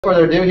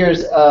Further ado,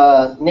 here's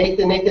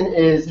Nathan. Nathan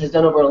has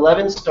done over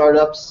 11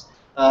 startups,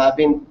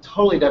 being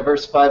totally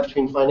diversified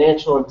between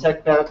financial and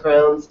tech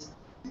backgrounds.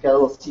 He's got a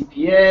little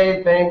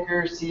CPA,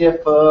 banker,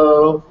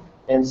 CFO,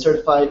 and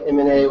certified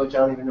M&A, which I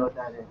don't even know what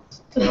that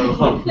is.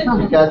 So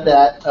you've got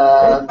that.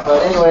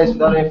 But anyways,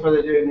 without any further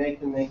ado,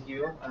 Nathan, thank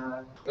you.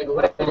 Thank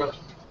you very much.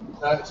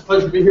 It's a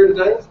pleasure to be here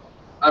today.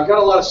 I've got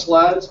a lot of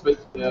slides, but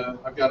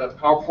I've got a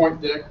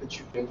PowerPoint deck that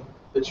you can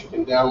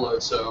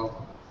download. So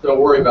don't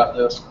worry about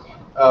this.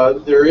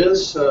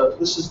 This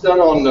is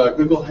done on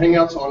Google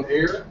Hangouts on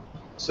air.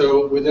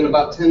 So within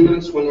about 10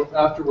 minutes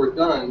after we're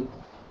done,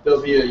 there'll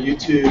be a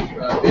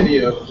YouTube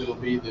video that'll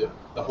be the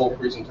whole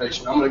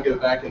presentation. I'm going to go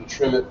back and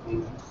trim it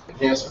and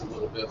enhance it a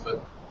little bit,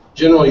 but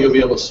generally you'll be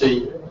able to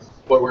see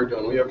what we're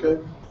doing. We okay?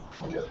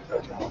 Okay.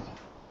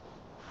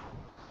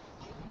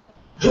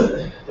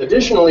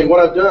 Additionally,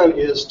 what I've done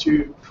is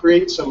to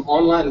create some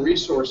online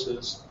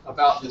resources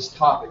about this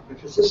topic,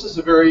 because this is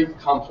a very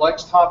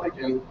complex topic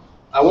and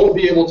I won't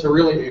be able to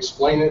really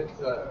explain it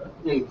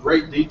in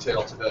great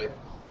detail today.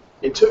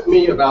 It took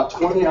me about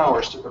 20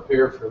 hours to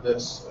prepare for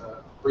this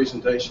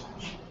presentation.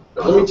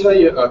 But let me tell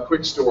you a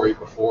quick story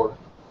before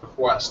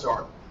I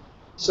start.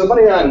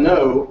 Somebody I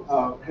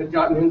know had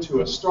gotten into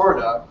a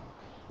startup,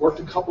 worked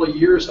a couple of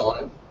years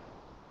on it,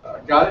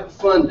 got it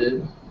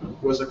funded,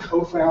 was a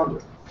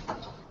co-founder.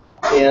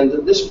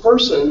 And this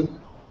person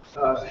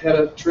had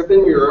a trip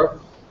in Europe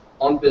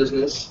on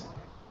business,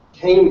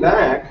 came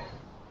back,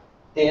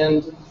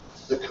 and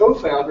the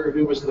co-founder,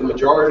 who was the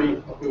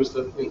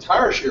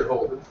entire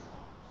shareholder,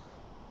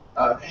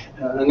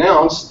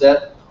 announced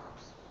that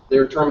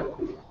they're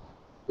terminated.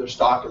 Their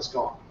stock is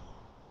gone,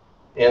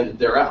 and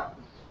they're out.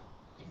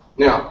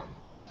 Now,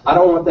 I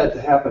don't want that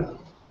to happen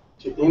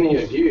to any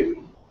of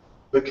you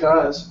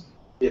because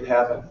it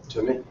happened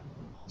to me.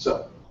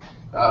 So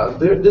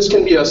this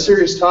can be a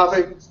serious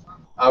topic.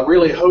 I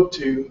really hope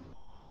to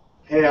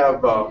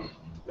have an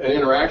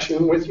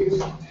interaction with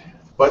you.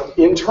 But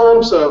in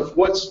terms of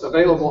what's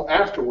available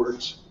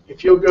afterwards,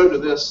 if you'll go to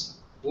this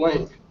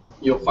link,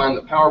 you'll find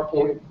the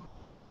PowerPoint,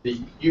 the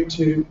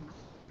YouTube,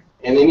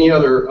 and any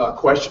other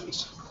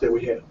questions that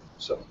we have.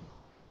 So,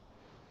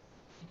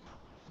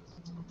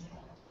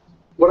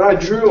 what I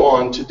drew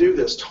on to do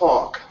this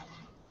talk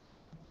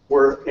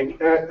were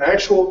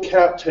actual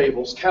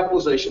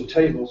capitalization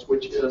tables,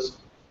 which is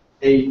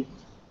a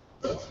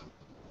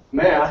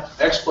math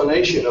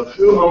explanation of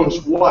who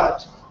owns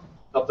what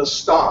of the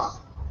stock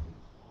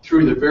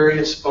through the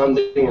various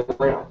funding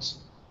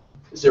rounds.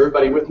 Is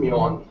everybody with me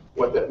on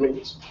what that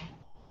means?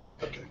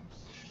 Okay.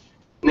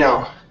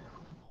 Now,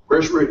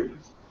 where's Rudy?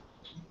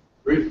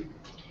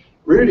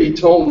 Rudy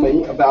told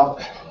me about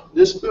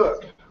this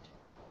book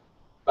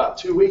about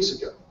 2 weeks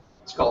ago.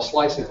 It's called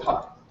Slicing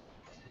Pie.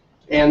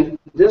 And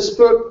this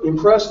book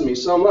impressed me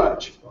so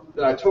much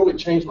that I totally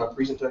changed my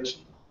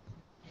presentation,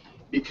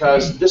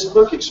 because this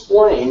book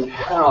explained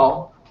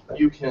how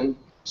you can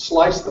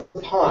slice the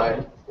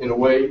pie in a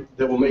way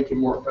that will make you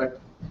more effective.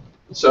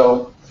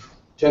 So,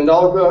 $10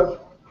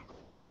 book,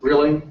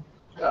 really,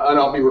 and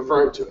I'll be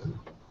referring to it.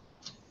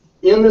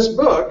 In this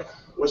book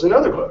was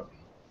another book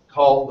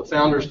called The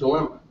Founder's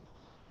Dilemma.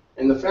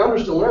 And The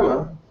Founder's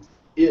Dilemma,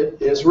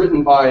 it is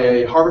written by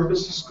a Harvard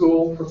Business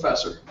School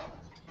professor,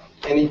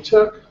 and he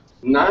took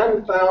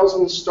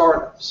 9,000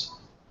 startups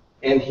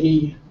and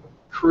he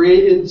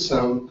created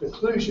some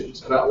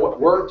conclusions about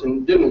what worked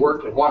and didn't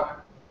work and why.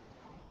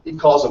 He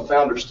calls them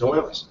Founder's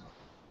Dilemmas.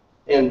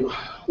 And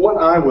what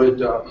I would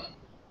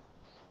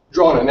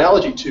draw an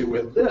analogy to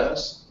with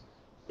this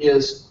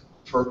is,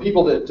 for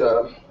people that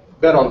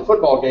bet on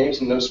football games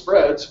and know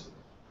spreads,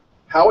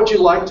 how would you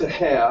like to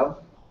have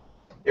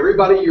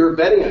everybody you're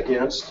betting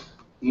against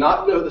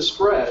not know the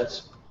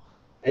spreads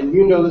and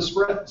you know the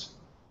spreads?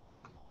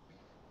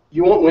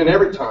 You won't win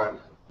every time,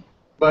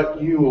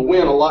 but you will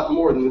win a lot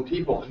more than the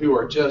people who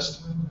are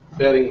just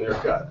betting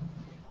their gut.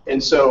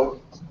 And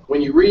so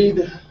when you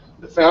read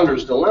The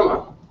Founder's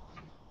Dilemma,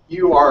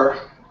 you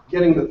are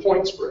getting the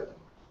point spread.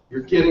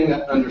 You're getting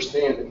that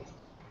understanding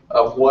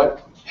of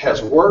what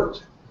has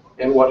worked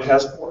and what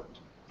hasn't worked.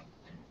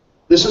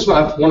 This is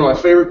one of my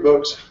favorite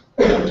books.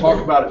 I don't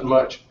talk about it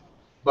much,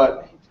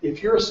 but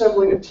if you're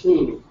assembling a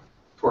team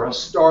for a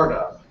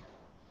startup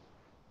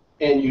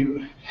and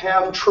you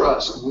have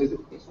trust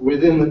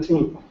within the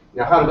team.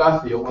 Now, how did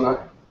I feel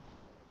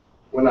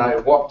when I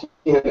walked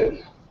in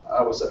and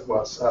I was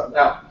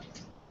out?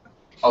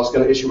 I was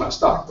going to issue my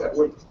stock that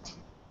week.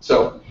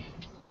 So,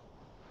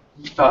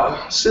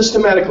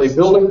 systematically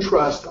building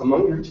trust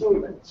among your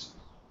teammates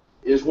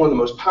is one of the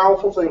most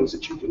powerful things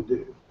that you can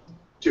do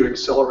to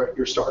accelerate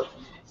your startup.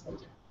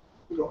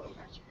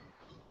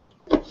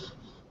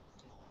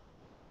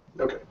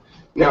 Okay.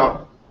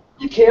 Now,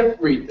 you can't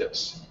read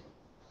this,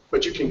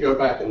 but you can go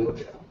back and look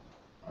at it.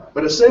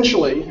 But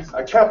essentially,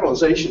 a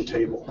capitalization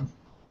table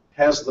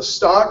has the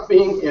stock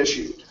being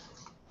issued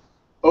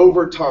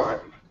over time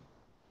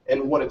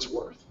and what it's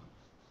worth.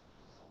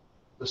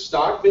 The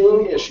stock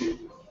being issued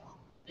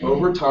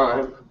over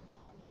time,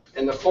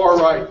 and the far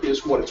right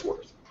is what it's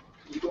worth.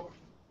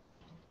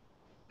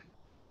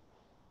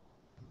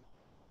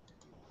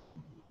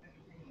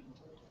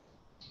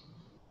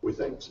 We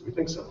think so. We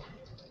think so.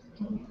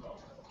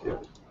 Yeah.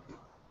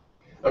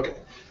 Okay.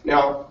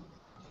 Now,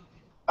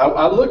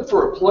 I looked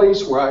for a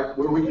place where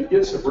we could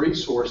get some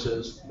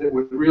resources that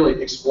would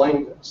really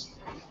explain this.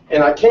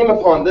 And I came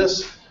upon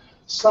this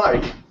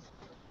site,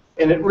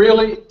 and it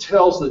really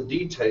tells the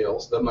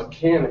details, the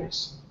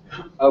mechanics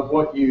of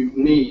what you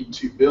need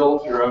to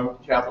build your own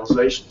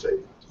capitalization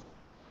table.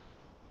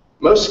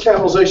 Most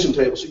capitalization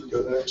tables, you can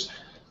go next.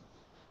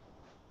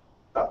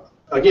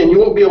 Again, you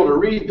won't be able to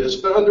read this,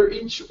 but under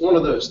each one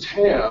of those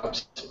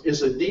tabs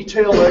is a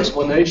detailed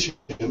explanation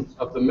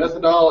of the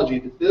methodology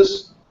that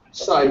this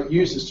site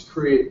uses to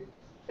create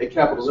a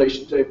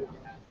capitalization table.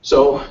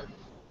 So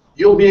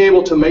you'll be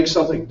able to make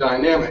something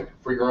dynamic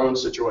for your own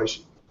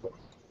situation.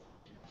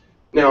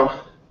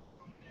 Now,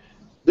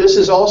 this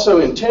is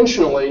also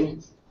intentionally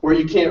where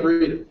you can't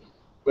read it.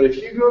 But if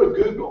you go to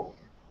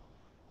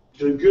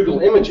Google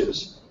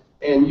Images,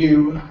 and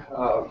you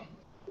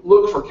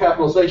look for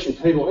capitalization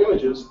table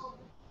images,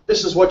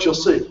 this is what you'll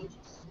see.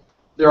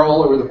 They're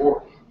all over the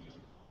board.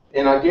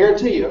 And I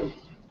guarantee you,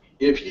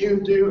 if you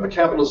do a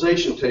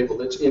capitalization table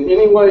that's in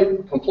any way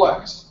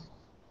complex,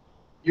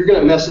 you're going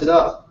to mess it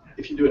up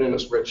if you do it in a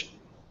spreadsheet.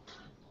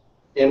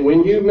 And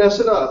when you mess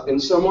it up and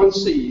someone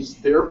sees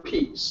their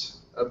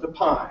piece of the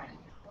pie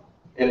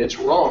and it's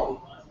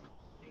wrong,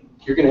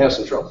 you're going to have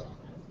some trouble.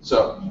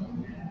 So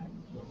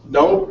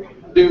don't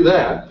do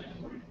that.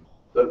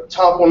 The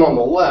top one on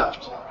the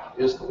left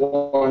is the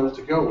one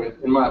to go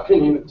with, in my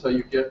opinion, until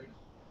you get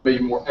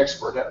maybe more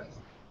expert at it.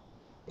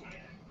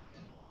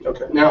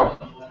 Okay, now,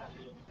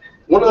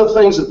 one of the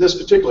things that this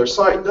particular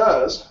site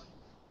does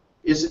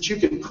is that you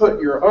can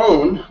put your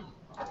own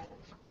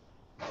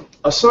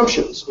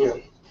assumptions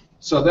in.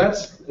 So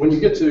that's, when you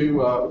get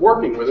to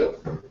working with it,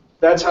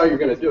 that's how you're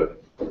going to do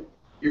it.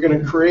 You're going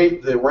to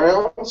create the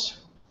rounds,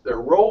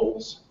 their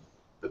roles,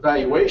 the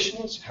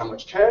valuations, how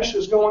much cash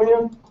is going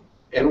in,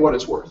 and what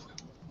it's worth.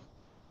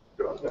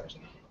 Go on next.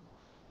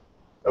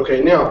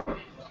 Okay, now, I'm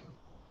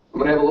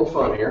going to have a little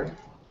fun here.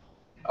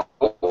 I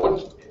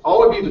want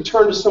all of you to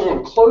turn to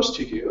someone close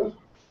to you,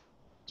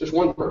 just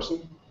one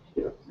person,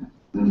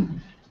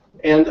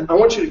 and I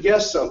want you to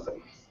guess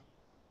something.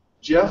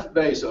 Jeff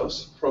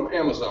Bezos from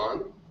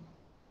Amazon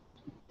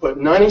put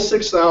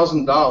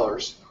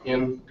 $96,000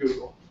 in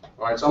Google.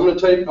 All right, so I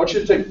want you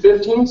to take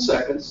 15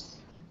 seconds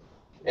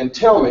and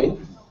tell me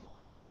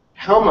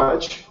how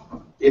much,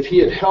 if he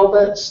had held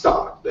that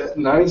stock, that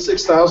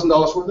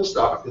 $96,000 worth of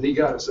stock that he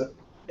got as an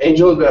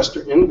angel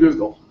investor in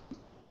Google,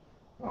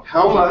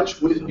 how much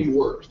would it be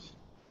worth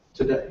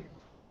today?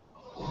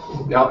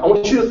 Now, I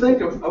want you to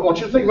think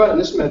about it in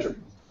this metric.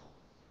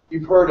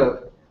 You've heard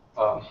of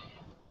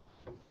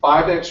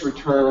 5x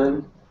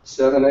return,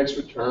 7x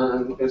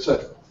return,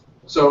 etc.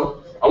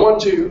 So I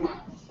want to,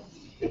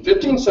 in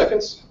 15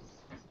 seconds,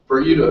 for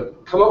you to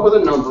come up with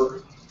a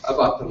number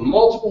about the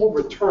multiple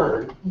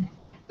return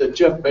that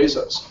Jeff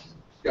Bezos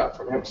got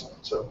from Amazon.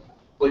 So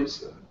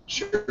please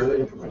share the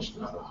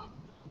information.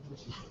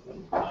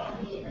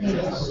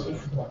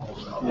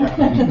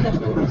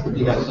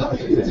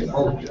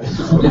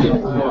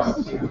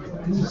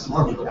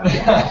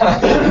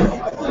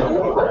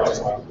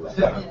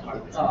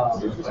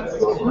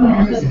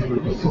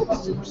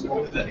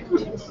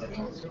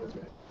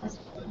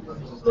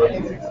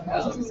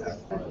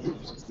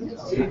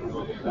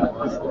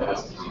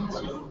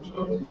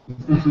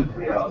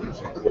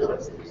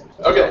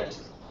 Okay.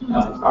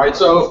 All right.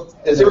 So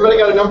has everybody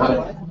got a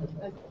number?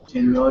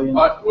 10 million?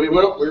 All right,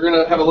 we're going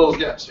to have a little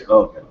guess here.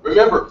 Okay.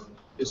 Remember,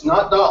 it's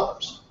not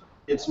dollars.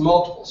 It's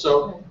multiple.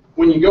 So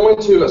when you go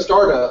into a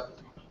startup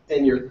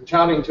and you're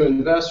touting to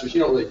investors, you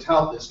don't really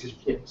tout this because you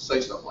can't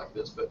say stuff like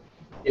this. But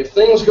if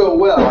things go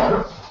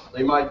well,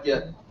 they might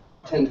get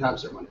 10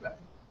 times their money back,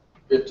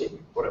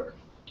 15, whatever.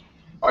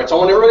 All right, so I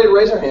want everybody to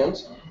raise their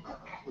hands.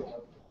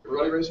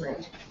 Everybody raise their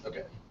hands.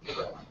 Okay.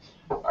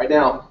 All right,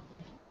 now,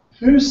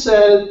 who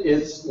said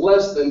it's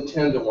less than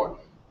 10 to 1?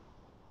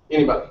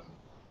 Anybody?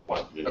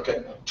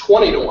 Okay,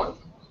 20 to 1.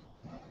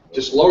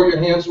 Just lower your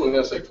hands when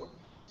I say 20.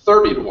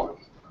 30 to 1.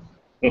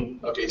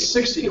 Okay,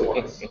 60 to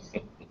 1.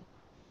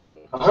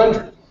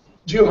 100,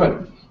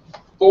 200,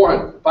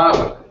 400,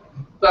 500,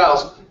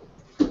 1,000,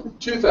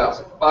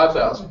 2,000,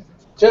 5,000,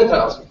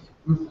 10,000,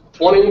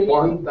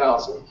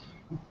 21,000.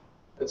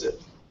 That's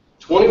it.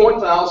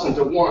 21,000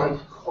 to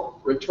 1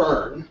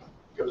 return.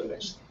 Go to the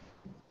next.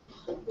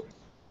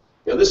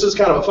 Yeah, this is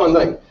kind of a fun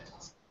thing.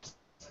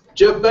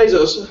 Jeff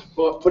Bezos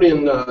put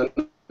in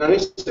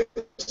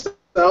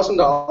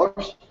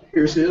 $96,000.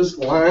 Here's his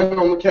line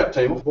on the cap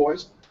table,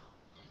 boys.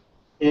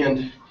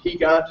 And he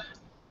got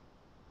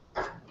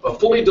a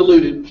fully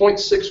diluted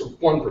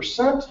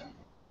 0.61%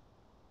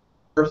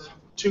 worth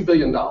 $2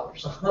 billion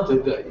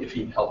today if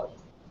he held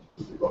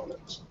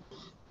it.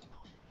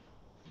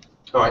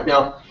 All right,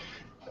 now,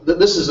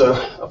 this is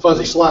a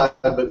fuzzy slide,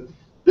 but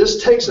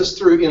this takes us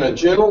through in a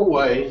general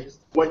way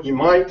what you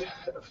might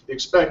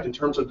expect in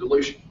terms of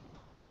dilution.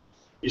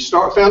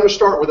 Founders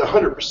start with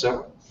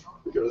 100%.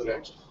 We go to the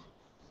next.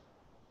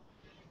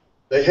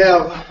 They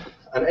have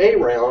an A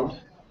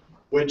round,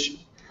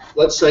 which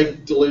let's say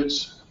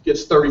dilutes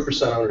gets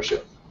 30%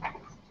 ownership.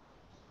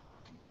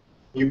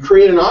 You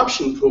create an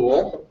option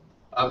pool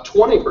of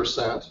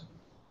 20%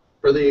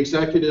 for the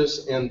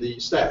executives and the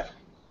staff.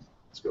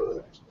 Let's go to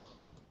the next.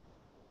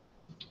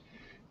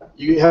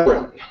 You have a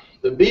round.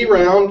 The B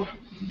round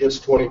gets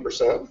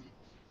 20%.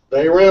 The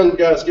A round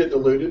guys get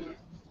diluted.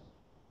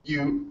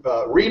 You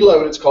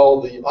reload, it's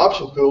called the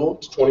option pool,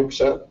 it's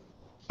 20%.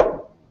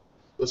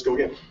 Let's go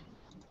again.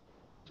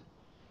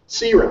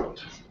 C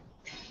round,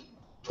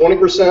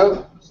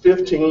 20%,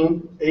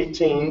 15,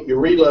 18, you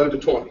reload to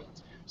 20.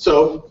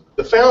 So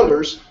the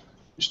founders,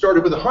 who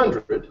started with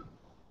 100,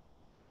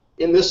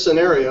 in this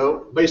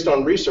scenario, based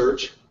on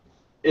research,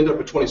 end up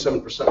at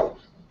 27%.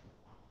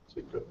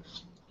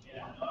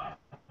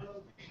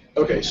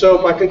 Okay,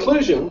 so my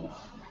conclusion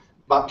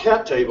about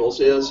cap tables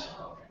is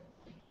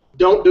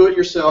don't do it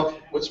yourself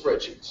with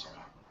spreadsheets.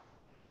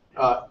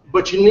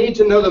 But you need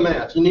to know the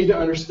math. You need to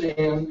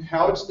understand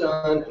how it's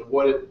done and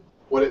what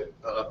it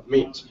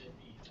means.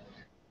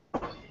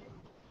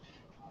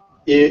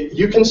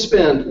 You can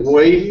spend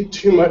way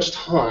too much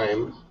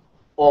time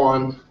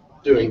on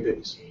doing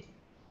these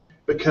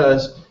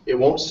because it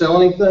won't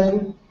sell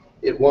anything.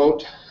 It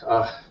won't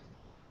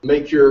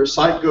make your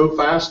site go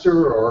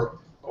faster or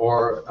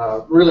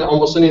really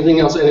almost anything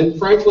else. And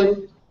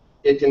frankly,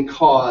 it can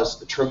cause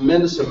a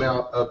tremendous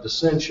amount of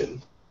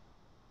dissension.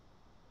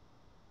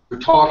 We're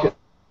talking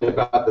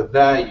about the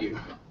value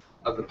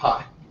of the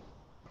pie.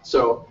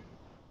 So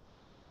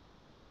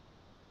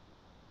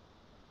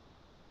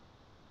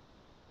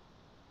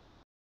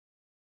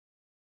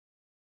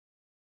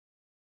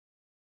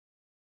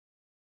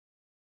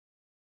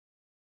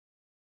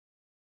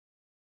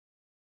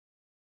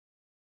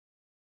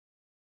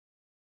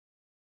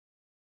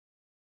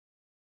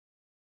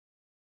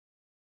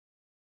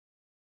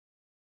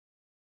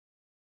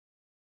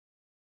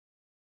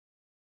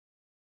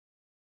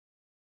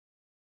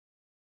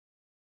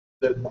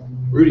that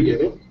Rudy gave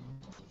me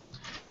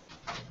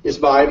is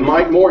by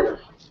Mike Moyer.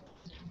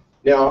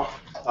 Now,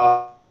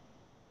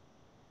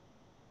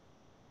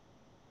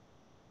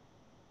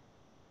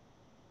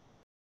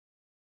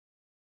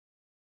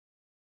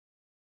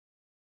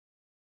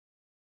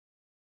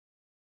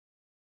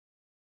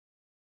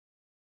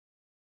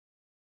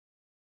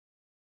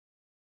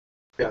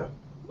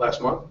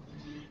 last month,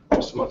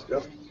 almost a month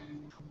ago.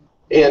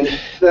 And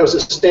that was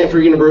at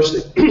Stanford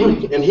University.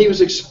 And he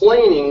was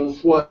explaining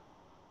what.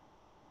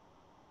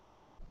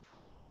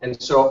 And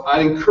so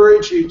I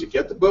encourage you to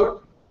get the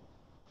book,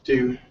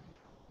 to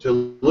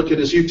look at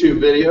his YouTube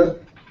video,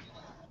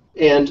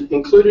 and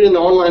included in the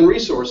online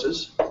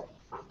resources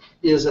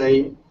is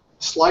a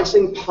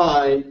slicing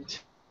pie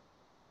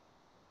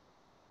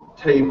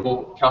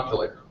table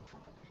calculator.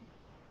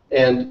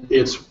 And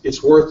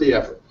it's worth the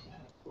effort.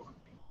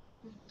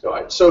 All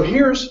right, so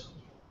here's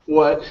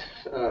what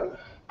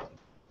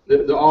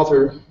the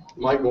author,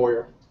 Mike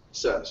Moyer,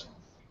 says.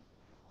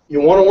 You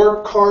want to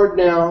work hard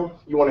now,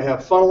 you want to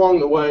have fun along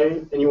the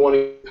way, and you want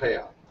to pay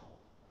out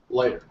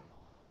later.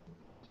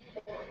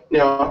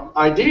 Now,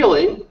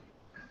 ideally,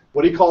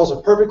 what he calls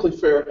a perfectly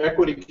fair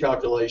equity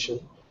calculation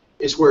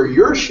is where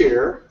your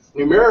share,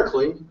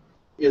 numerically,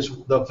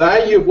 is the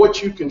value of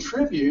what you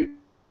contribute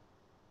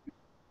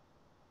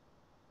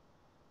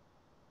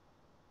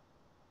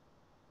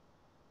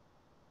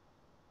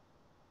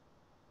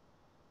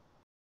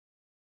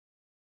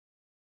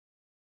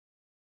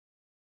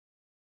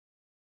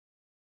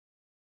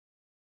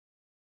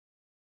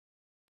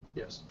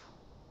Yes.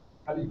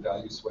 How do you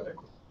value sweat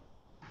equity?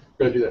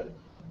 We're going to do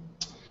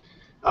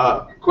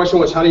that. Question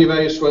was, how do you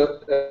value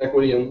sweat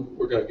equity? And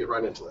we're going to get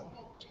right into that.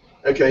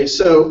 Okay,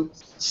 so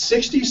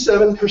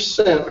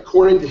 67%,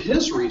 according to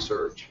his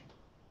research,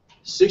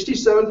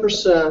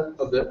 67%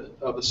 of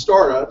the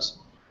startups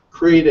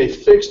create a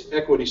fixed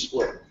equity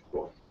split.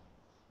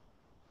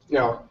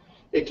 Now,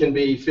 it can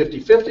be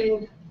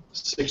 50-50,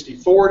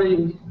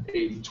 60-40,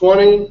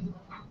 80-20.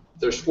 If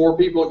there's 4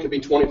 people, it could be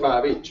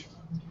 25 each.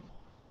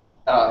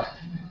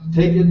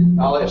 Take it,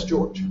 I'll ask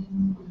George.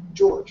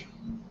 George,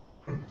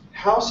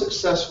 how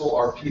successful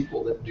are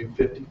people that do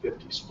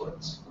 50-50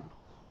 splits?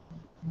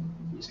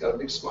 He's got a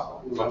big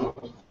smile. You might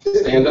want to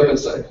stand up and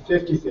say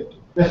 50-50.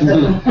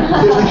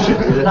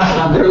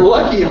 50-50. They're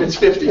lucky if it's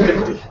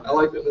 50-50. I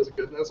like that. That's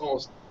good. That's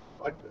almost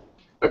like that.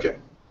 Okay.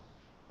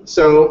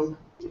 So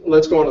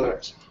let's go on to the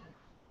next.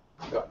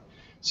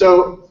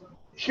 So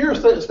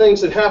here's things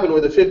that happen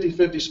with a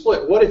 50-50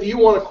 split. What if you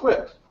want to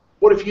quit?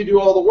 What if you do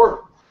all the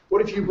work?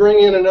 What if you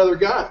bring in another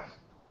guy?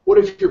 What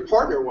if your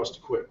partner wants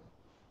to quit?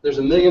 There's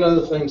a million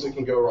other things that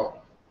can go wrong.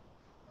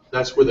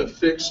 That's where the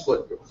fixed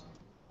split goes.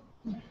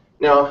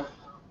 Now,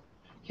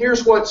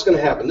 here's what's going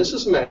to happen. This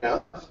is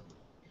math.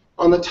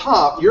 On the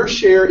top, your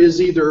share is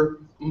either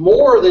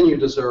more than you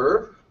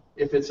deserve,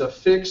 if it's a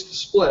fixed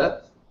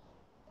split,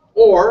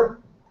 or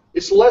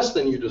it's less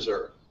than you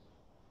deserve.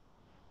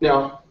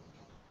 Now,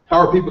 how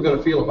are people going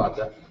to feel about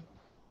that?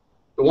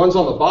 The ones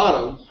on the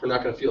bottom are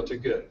not going to feel too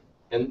good.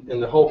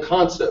 And the whole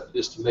concept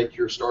is to make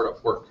your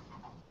startup work.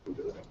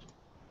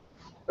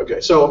 Okay,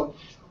 so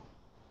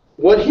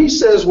what he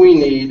says we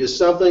need is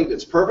something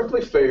that's perfectly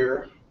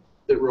fair,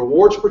 that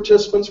rewards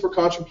participants for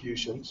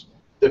contributions,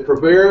 that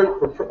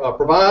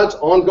provides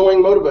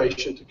ongoing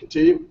motivation to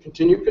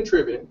continue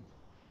contributing,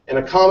 and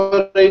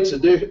accommodates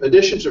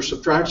additions or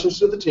subtractions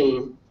to the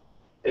team,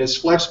 and is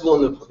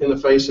flexible in the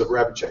face of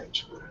rapid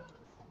change.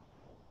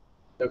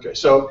 Okay,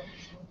 so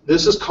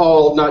this is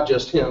called, not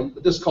just him,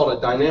 but this is called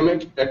a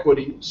dynamic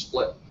equity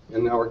split.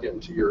 And now we're getting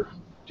to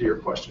your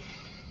question.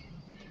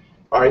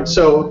 All right,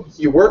 so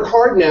you work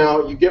hard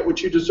now, you get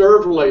what you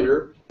deserve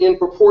later in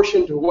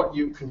proportion to what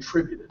you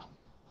contributed.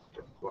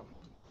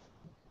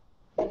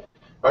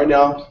 All right,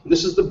 now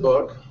this is the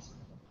book.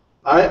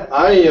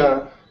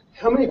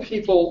 How many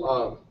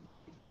people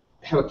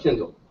have a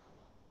Kindle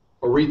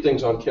or read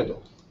things on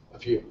Kindle? A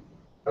few.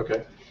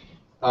 Okay.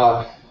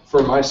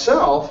 For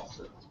myself,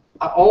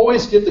 I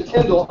always get the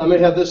Kindle. I may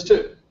have this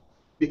too,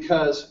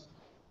 because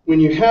when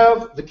you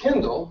have the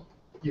Kindle,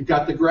 you've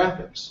got the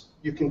graphics.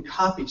 You can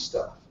copy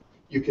stuff.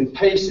 You can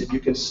paste it. You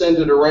can send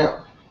it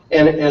around.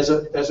 And as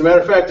a matter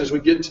of fact, as we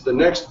get to the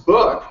next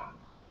book,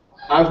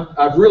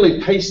 I've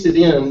really pasted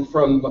in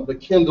from the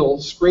Kindle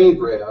screen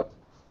grab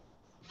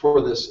for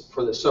this.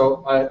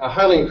 So I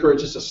highly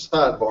encourage, just a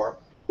sidebar,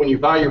 when you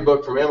buy your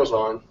book from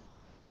Amazon,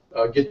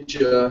 get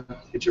you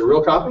a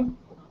real copy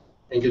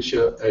and get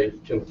you a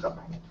Kindle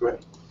copy. Go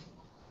ahead.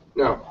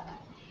 Now,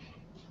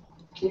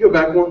 can you go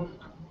back one?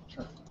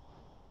 Sure.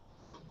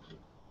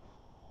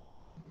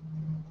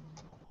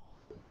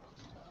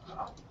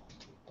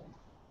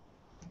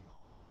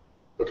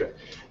 Okay.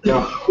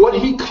 Now, what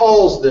he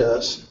calls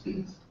this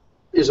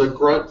is a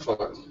grunt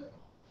fund.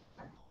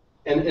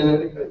 And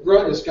a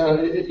grunt is kind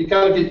of, you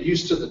kind of get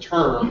used to the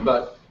term,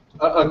 but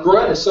a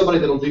grunt is somebody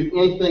that will do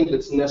anything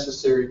that's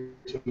necessary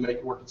to make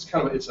it work.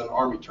 It's an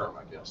army term,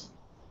 I guess.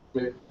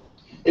 Maybe.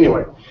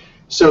 Anyway,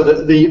 so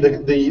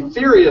the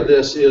theory of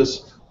this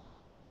is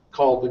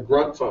called the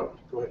grunt fund.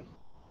 Go ahead.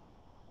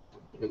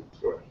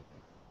 Go ahead.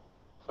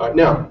 All right,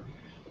 now,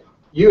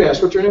 you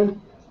asked, what's your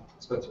name?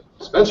 Spencer.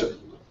 Spencer.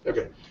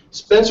 Okay.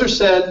 Spencer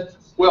said,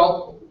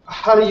 well,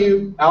 how do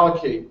you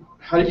allocate?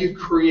 How do you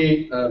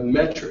create a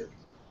metric?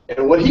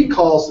 And what he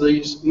calls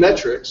these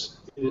metrics,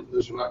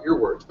 those are not your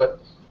words, but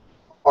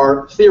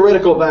are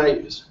theoretical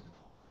values.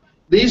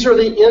 These are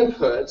the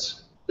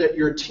inputs that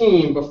your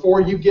team,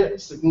 before you get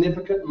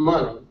significant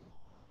money,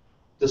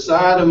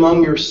 decide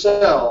among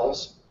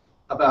yourselves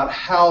about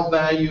how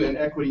value and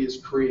equity is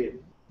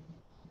created.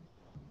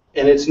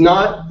 And it's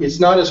not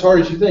as hard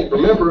as you think.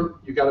 Remember,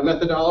 you got a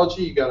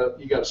methodology, you got a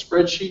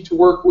spreadsheet to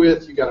work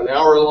with, you got an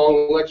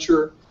hour-long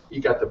lecture, you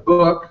got the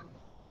book,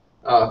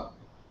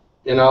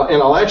 and I'll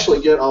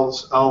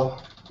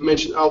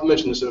mention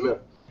this in a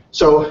minute.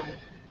 So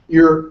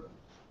you're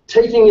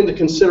taking into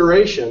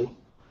consideration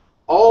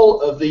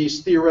all of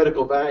these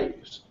theoretical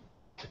values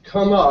to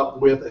come up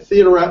with a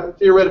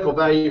theoretical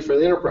value for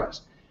the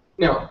enterprise.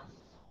 Now,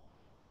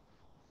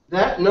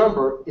 that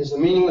number is a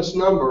meaningless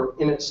number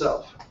in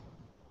itself.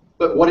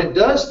 But what it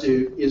does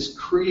do is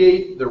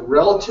create the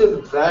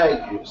relative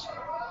values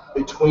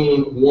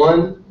between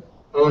one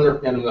owner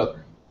and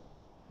another.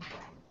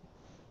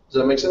 Does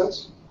that make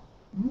sense?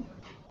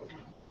 Okay.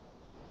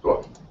 Go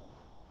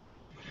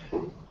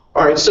on.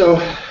 All right, so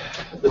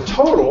the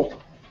total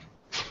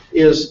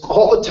is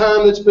all the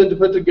time that's been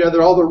put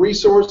together, all the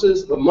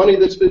resources, the money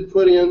that's been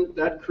put in,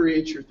 that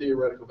creates your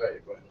theoretical value.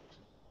 Go ahead.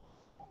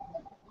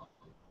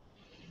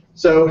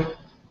 So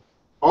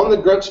on the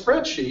grunt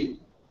spreadsheet,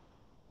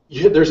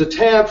 there's a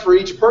tab for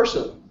each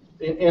person.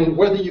 And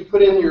whether you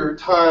put in your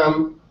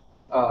time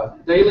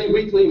daily,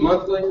 weekly,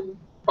 monthly,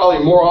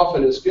 probably more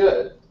often is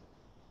good,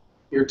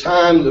 your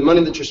time, the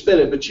money that you're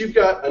spending, but you've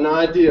got an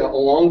idea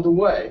along the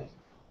way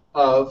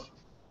of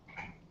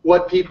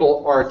what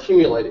people are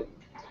accumulating.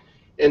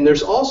 And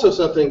there's also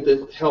something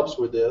that helps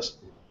with this,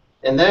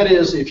 and that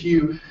is if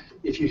you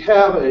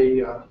have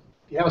a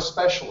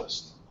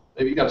specialist,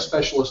 maybe you got a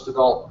specialist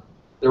developer,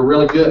 they're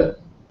really good,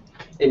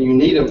 and you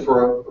need them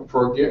for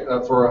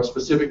a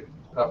specific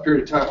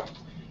period of time.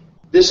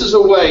 This is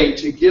a way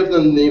to give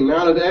them the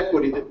amount of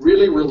equity that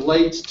really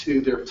relates to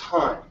their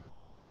time,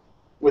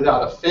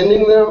 without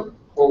offending them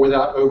or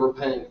without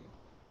overpaying them.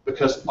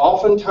 Because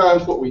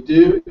oftentimes what we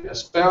do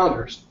as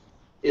founders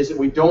is that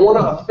we don't want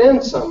to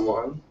offend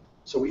someone,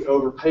 so we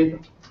overpay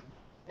them.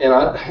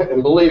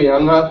 And believe me,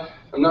 I'm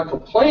not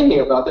complaining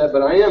about that,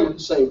 but I am at the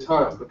same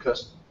time,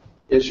 because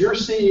as your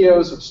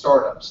CEOs of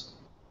startups,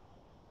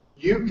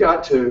 you've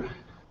got to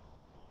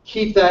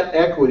keep that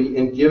equity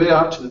and give it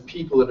out to the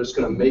people that is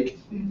going to make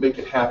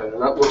it happen. And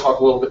we'll talk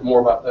a little bit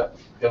more about that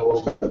in a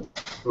little bit.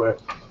 Go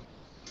ahead.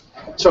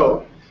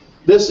 So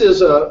this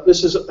is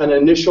an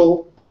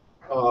initial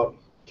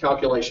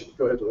calculation.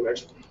 Go ahead to the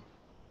next one.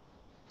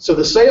 So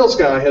the sales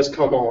guy has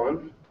come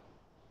on,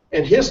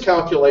 and his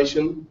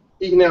calculation,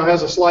 he now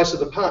has a slice of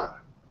the pie.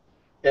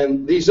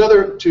 And these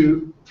other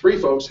three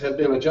folks have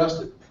been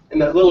adjusted.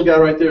 And that little guy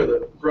right there,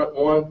 the grunt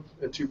 1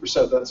 and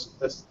 2%, that's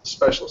the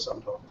specialist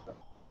I'm talking about.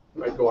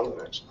 All right, go on to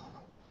the next one.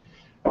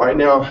 All right,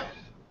 now,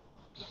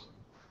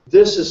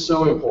 this is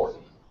so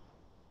important,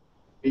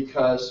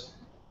 because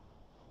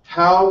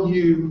how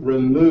you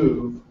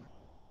remove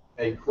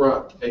a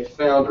grunt, a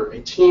founder, a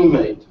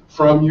teammate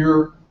from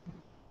your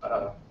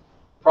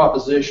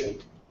proposition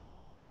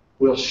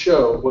will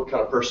show what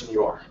kind of person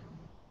you are.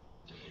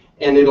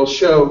 And it'll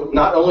show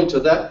not only to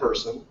that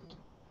person,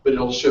 but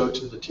it'll show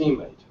to the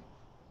teammate.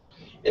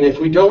 And if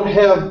we don't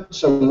have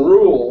some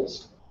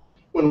rules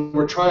when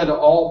we're trying to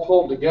all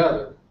pull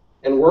together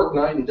and work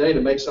night and day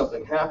to make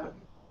something happen,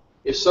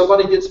 if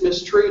somebody gets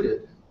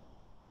mistreated,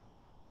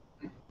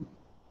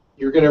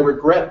 you're going to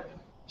regret it.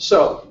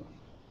 So,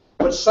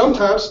 but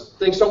sometimes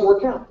things don't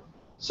work out.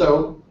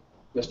 So,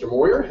 Mr.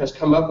 Moyer has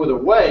come up with a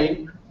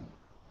way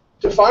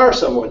to fire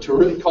someone, to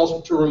remove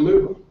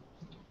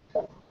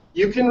them.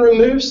 You can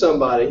remove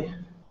somebody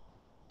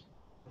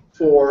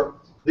for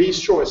these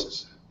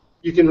choices.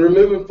 You can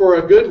remove them for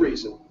a good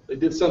reason. They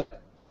did something,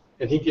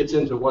 and he gets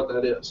into what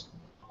that is.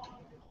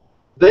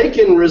 They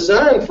can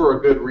resign for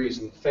a good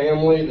reason,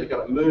 family, they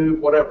got to move,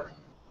 whatever.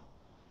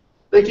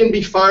 They can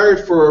be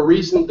fired for a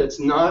reason that's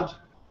not,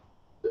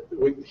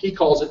 he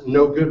calls it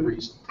no good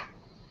reason.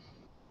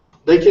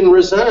 They can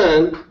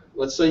resign,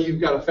 let's say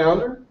you've got a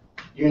founder,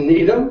 you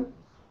need them,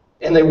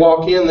 and they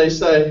walk in, they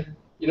say,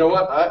 you know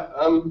what,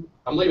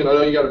 I'm leaving. I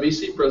know you got a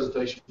VC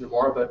presentation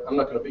tomorrow, but I'm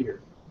not going to be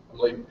here. I'm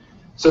leaving.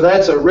 So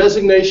that's a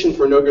resignation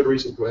for no good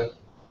reason. Go ahead.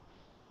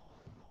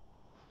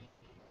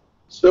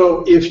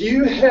 So if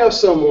you have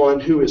someone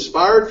who is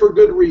fired for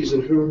good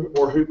reason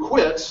or who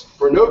quits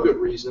for no good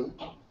reason,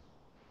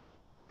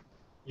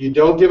 you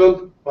don't give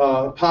them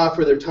pie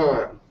for their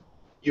time.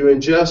 You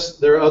ingest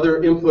their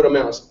other input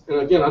amounts.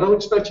 And again, I don't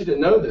expect you to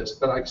know this,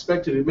 but I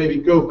expect you to maybe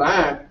go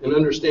back and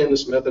understand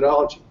this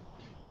methodology.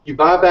 You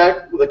buy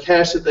back the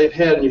cash that they've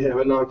had and you have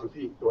a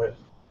non-compete. Go ahead.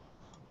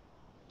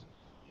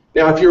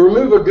 Now, if you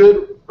remove a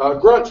good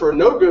grunt for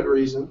no good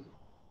reason,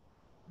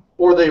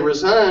 or they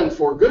resign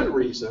for good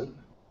reason,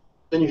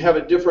 then you have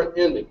a different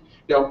ending.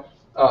 Now,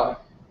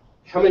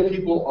 how many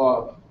people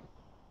are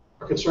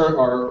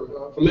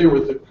familiar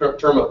with the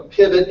term of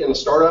pivot in a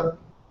startup?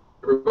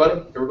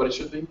 Everybody? Everybody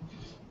should be?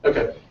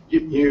 Okay.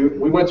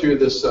 We went through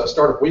this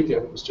startup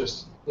weekend. It was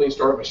just Lean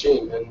Startup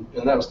Machine, and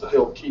that was the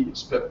whole key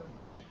is pivot.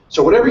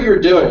 So whatever you're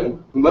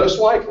doing, most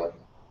likely,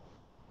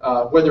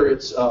 whether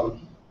it's ODO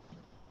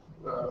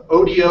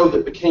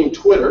that became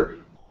Twitter,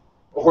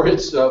 or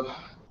it's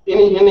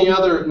any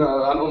other,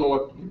 I don't know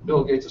what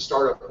Bill Gates'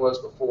 startup was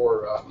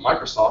before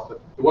Microsoft,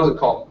 but it wasn't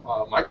called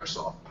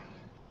Microsoft.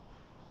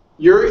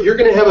 You're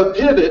going to have a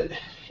pivot,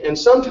 and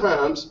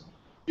sometimes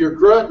your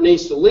grunt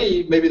needs to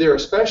leave. Maybe they're a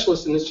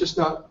specialist, and it's just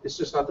not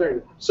there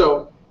anymore.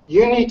 So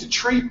you need to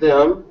treat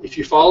them, if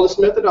you follow this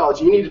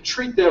methodology, you need to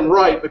treat them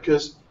right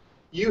because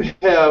you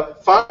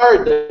have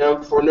fired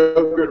them for no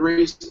good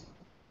reason.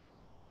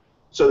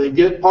 So they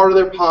get part of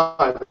their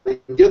pie, they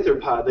get their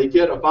pie, they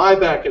get a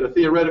buyback at a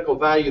theoretical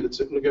value that's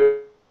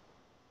negotiable.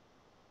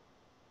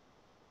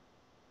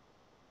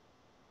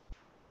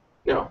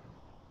 Now,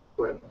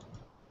 go ahead.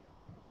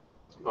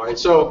 All right,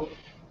 so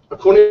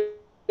according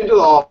to the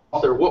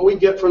author, what we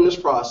get from this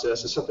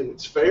process is something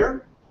that's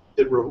fair,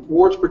 that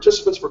rewards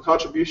participants for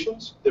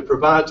contributions, that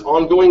provides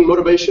ongoing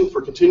motivation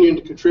for continuing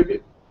to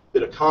contribute,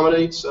 that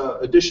accommodates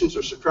additions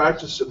or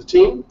subtractions to the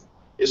team,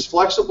 is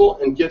flexible,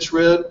 and gets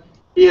rid.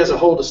 He has a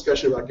whole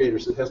discussion about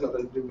Gators that has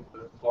nothing to do with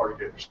the Florida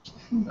Gators.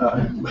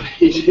 But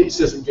he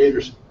says the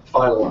Gators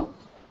fight a lot.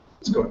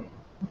 Let's go ahead.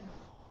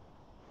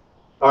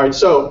 All right,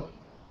 so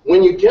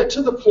when you get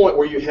to the point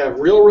where you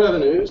have real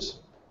revenues,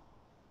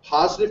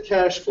 positive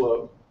cash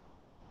flow,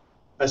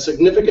 a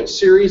significant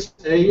Series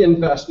A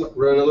investment,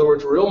 in other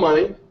words, real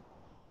money,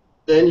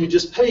 then you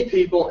just pay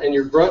people and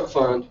your grunt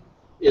fund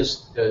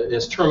is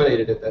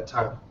terminated at that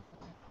time.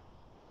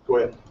 Go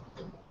ahead.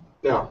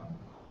 Now,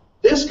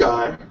 this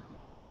guy,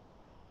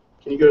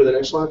 can you go to the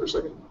next slide for a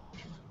second?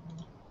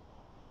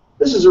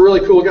 This is a really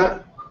cool guy.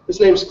 His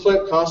name's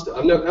Clint Costa.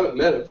 I haven't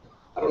met him.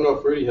 I don't know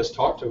if Rudy has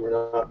talked to him or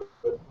not,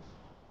 but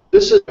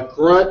this is a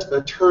grunt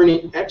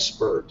attorney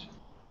expert.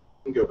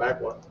 You can go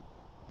back one.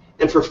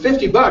 And for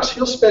 $50,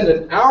 he'll spend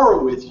an hour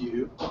with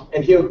you,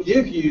 and he'll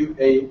give you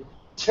a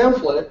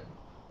template,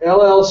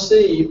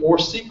 LLC or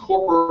C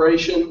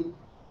corporation,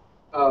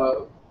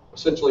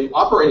 essentially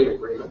operating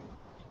agreement,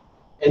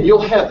 and you'll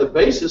have the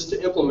basis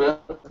to implement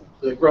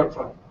the grunt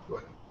fund. Go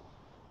ahead.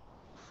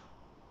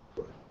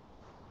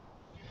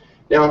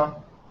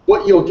 Now,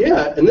 what you'll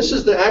get, and this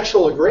is the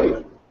actual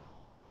agreement.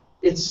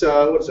 It's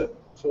what is it?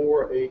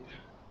 4, 8.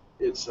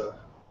 It's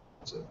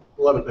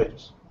 11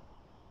 pages.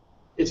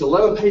 It's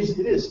 11 pages.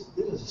 It is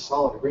a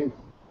solid agreement.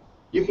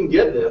 You can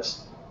get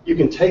this. You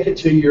can take it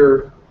to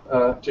your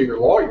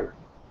lawyer.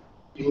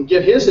 You can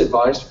get his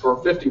advice for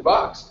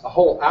 $50, a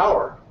whole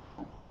hour,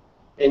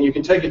 and you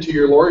can take it to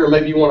your lawyer. Or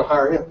maybe you want to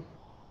hire him.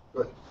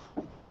 Go ahead.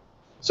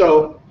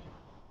 So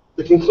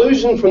the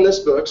conclusion from this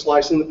book,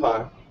 Slicing the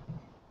Pie,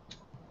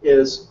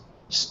 is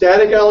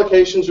static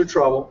allocations are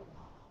trouble,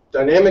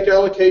 dynamic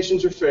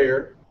allocations are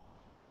fair,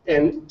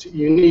 and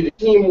you need a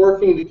team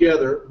working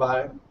together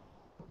by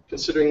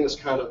considering this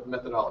kind of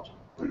methodology.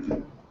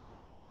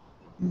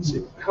 Let's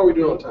see, how are we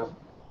doing on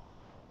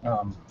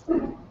time?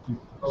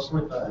 Close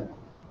with that.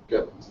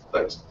 Good,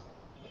 thanks.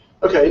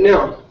 Okay,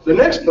 now the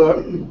next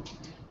book,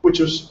 which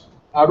was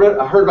I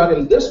heard about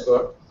in this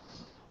book,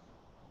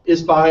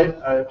 is by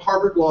a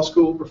Harvard Law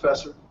School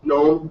professor,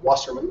 Noam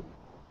Wasserman,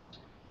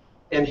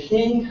 and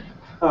he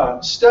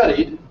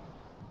studied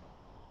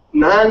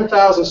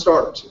 9,000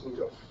 startups.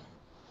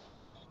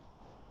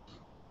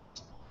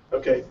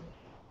 Okay,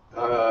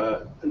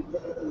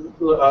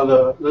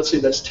 let's see,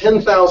 that's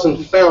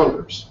 10,000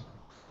 founders.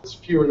 It's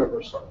fewer number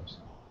of startups,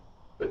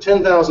 but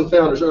 10,000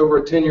 founders over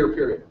a 10-year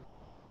period.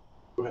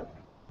 Go ahead.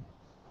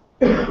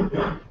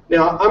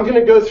 Now, I'm going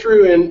to go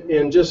through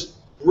and just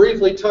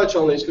briefly touch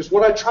on these, because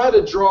what I try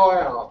to draw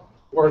out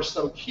were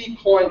some key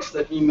points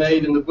that he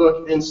made in the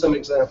book and some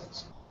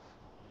examples.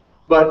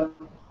 But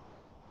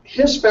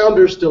his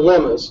founders'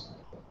 dilemmas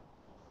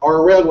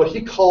are around what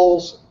he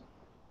calls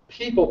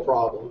people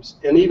problems,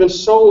 and even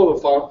solo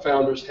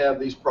founders have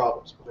these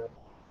problems.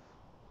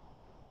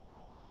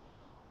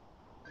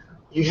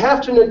 You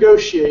have to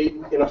negotiate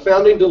in a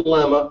founding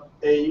dilemma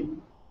a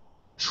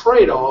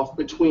trade-off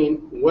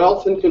between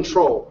wealth and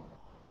control.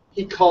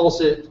 He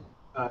calls it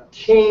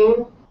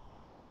king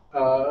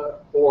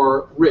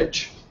or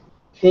rich.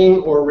 King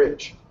or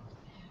rich.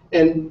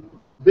 And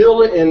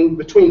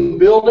between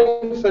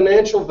building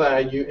financial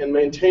value and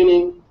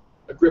maintaining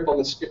a grip on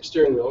the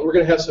steering wheel. And we're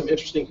going to have some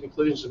interesting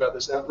conclusions about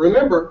this. Now,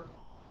 remember,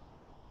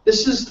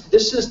 this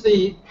is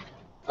the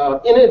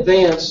in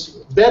advance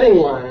betting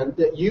line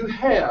that you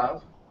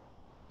have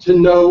to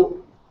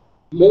know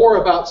more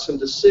about some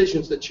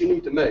decisions that you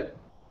need to make.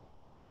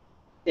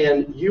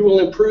 And you will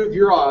improve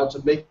your odds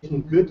of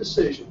making good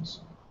decisions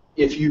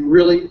if you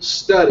really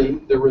study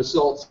the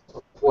results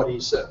of what he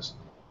says.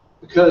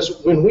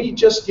 Because when we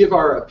just give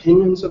our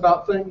opinions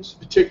about things,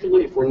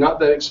 particularly if we're not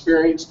that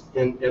experienced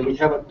and we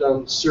haven't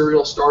done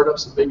serial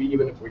startups, and maybe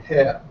even if we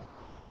have,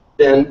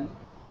 then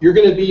you're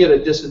going to be at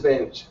a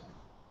disadvantage.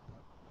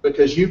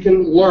 Because you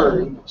can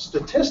learn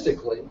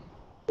statistically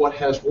what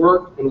has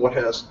worked and what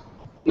has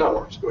not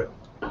worked. Go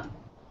ahead.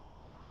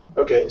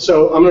 Okay,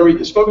 so I'm going to read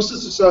this. Focus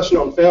this discussion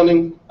on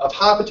founding of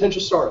high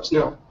potential startups.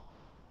 Now,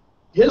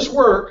 his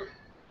work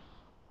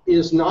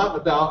is not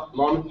about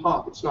mom and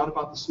pop. It's not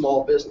about the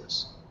small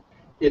business.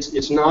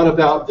 It's not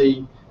about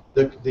the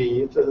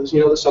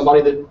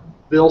somebody that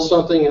builds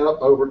something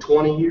up over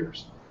 20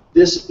 years.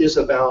 This is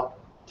about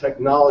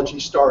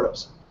technology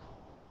startups.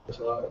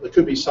 There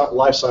could be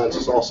life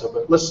sciences also,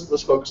 but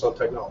let's focus on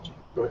technology.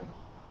 Go ahead.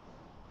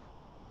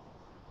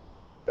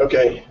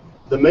 Okay.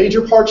 The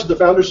major parts of the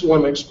Founder's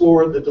Dilemma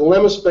explore the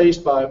dilemmas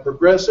faced by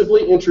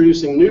progressively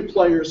introducing new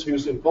players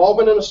whose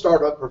involvement in a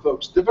startup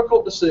provokes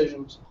difficult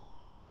decisions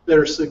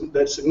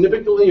that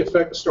significantly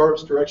affect the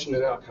startup's direction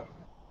and outcome.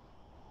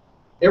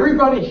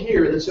 Everybody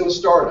here that's in a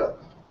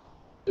startup,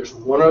 there's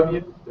one of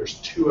you, there's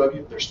two of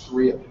you, there's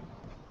three of you.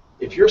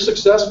 If you're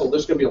successful,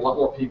 there's going to be a lot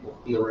more people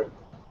in the room.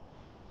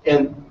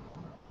 And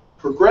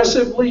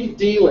progressively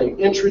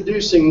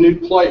introducing new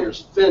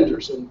players,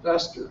 vendors,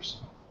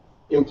 investors,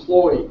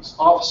 employees,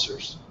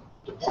 officers,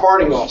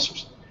 departing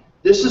officers.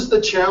 This is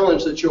the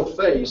challenge that you'll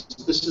face.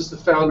 This is the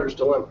founder's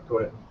dilemma. Go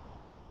ahead.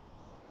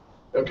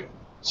 Okay.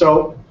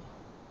 So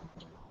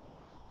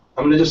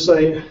I'm going to just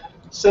say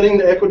setting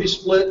the equity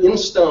split in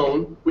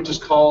stone, which is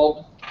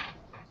called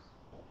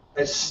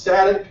a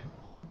static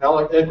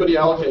equity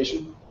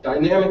allocation.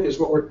 Dynamic is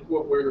what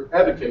we're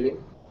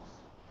advocating.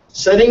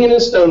 Setting it in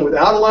stone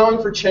without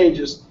allowing for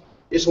changes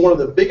is one of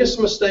the biggest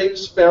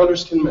mistakes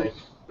founders can make.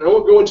 And I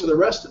won't go into the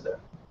rest of that.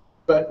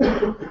 But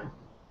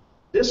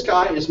this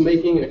guy is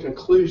making a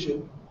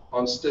conclusion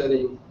on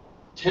studying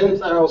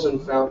 10,000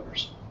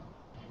 founders.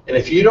 And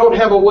if you don't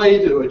have a way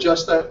to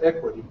adjust that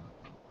equity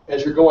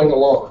as you're going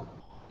along,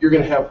 you're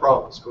going to have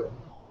problems. Go ahead.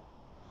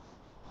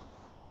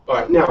 All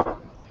right, now,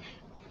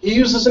 he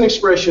uses an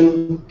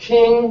expression,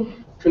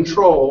 king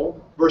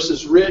control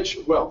versus rich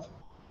wealth.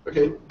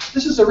 Okay,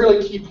 this is a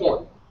really key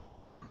point.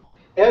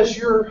 As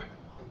you're,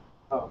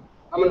 I'm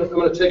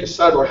going to take a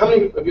sidebar. How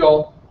many of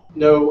y'all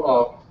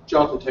know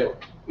Jonathan Taylor?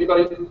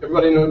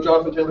 Everybody know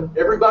Jonathan Taylor?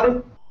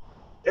 Everybody?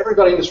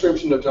 Everybody in this room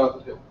should know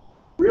Jonathan Taylor.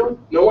 Really?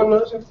 No one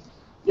knows him?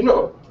 You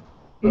know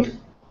him.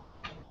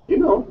 You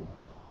know.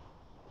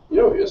 You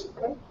know who he is,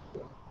 right?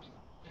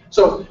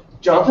 So,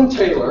 Jonathan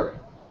Taylor,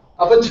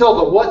 up until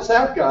the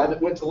WhatsApp guy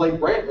that went to Lake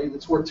Brantley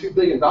that's worth $2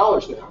 billion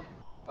now,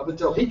 up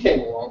until he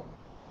came along,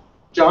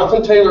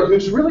 Jonathan Taylor,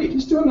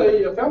 he's doing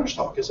a Founders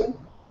Talk, isn't he?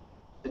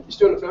 I think he's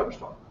doing a Founders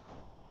Talk.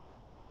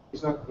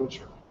 He's not, I'm not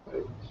sure.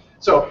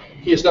 So,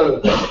 he has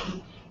done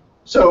it.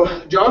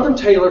 So, Jonathan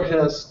Taylor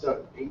has done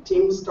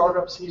 18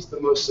 startups. He's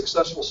the most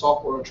successful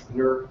software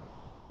entrepreneur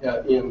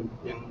in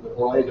the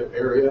Orlando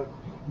area.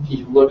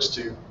 He looks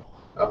to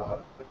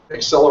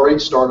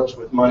accelerate startups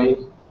with money,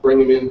 bring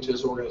them into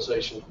his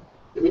organization.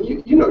 I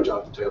mean, you know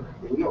Jonathan Taylor.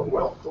 I mean, you know him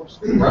well, of course,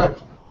 right?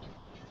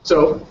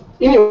 So,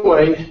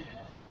 anyway,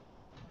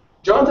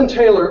 Jonathan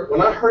Taylor,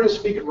 when I heard him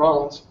speak at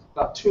Rollins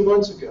about 2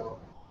 months ago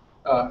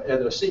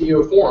at a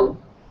CEO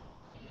forum,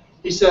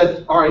 he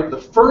said, all right,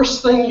 the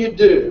first thing you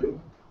do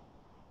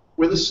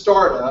with a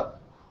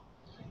startup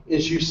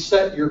is you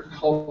set your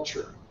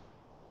culture.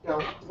 Now,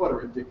 what a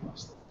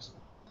ridiculous thing.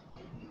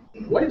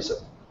 wait a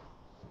second.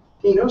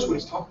 He knows what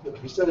he's talking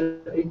about. He's done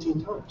it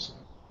 18 times.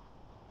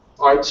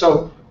 All right,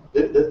 so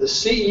the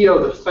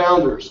CEO, the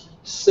founders,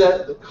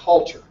 set the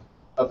culture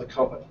of the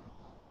company.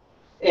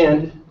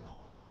 And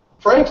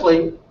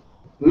frankly,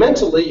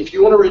 mentally, if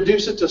you want to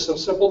reduce it to some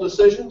simple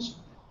decisions,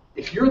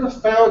 if you're the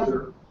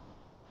founder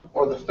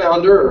or the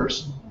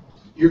founders,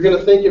 you're going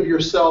to think of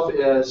yourself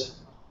as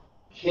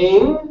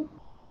king,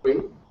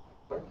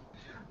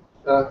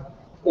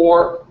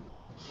 or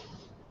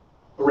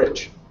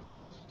rich.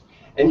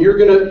 And you're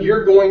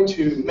going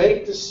to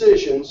make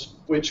decisions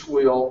which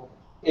will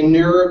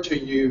inure to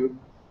you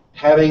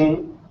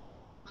having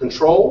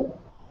control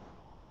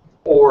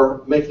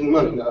or making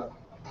money. Now,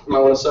 you might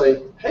want to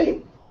say,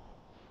 hey,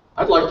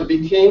 I'd like to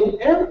be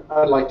king and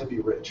I'd like to be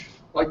rich,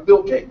 like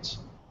Bill Gates.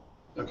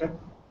 Okay?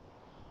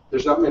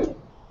 There's not many.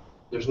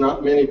 There's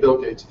not many Bill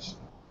Gateses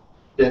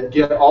that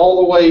get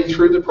all the way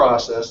through the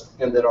process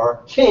and that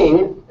are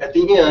king at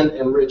the end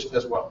and rich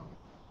as well.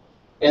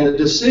 And the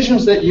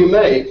decisions that you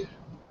make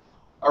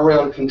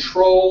around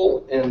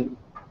control and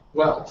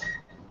wealth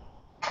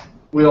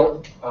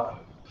will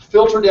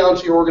filter down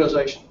to your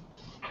organization.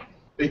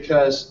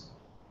 Because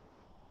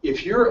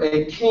if you're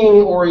a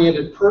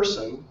king-oriented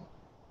person,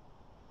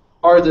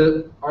 are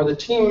the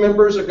team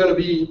members are going to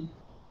be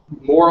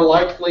more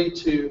likely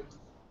to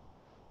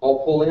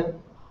all pull in?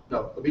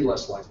 No, it'll be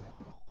less likely.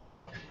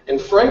 And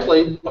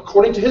frankly,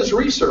 according to his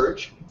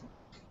research,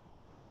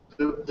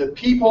 the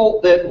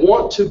people that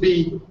want to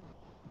be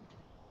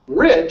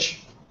rich,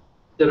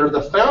 that are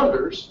the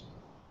founders,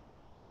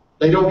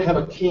 they don't have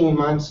a king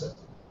mindset.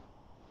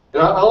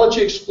 And I'll let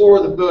you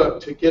explore the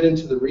book to get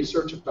into the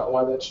research about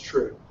why that's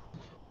true.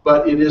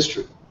 But it is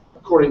true,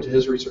 according to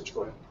his research.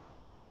 Go ahead.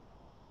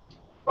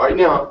 All right,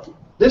 now,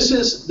 this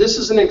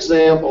is an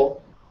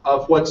example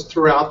of what's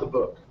throughout the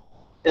book.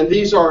 And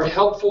these are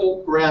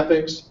helpful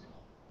graphics,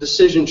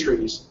 decision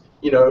trees.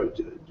 You know,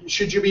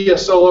 should you be a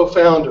solo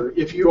founder?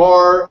 If you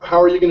are,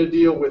 how are you going to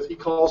deal with, he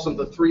calls them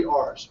the 3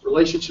 R's,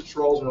 relationships,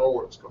 roles, and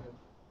awards. Go ahead.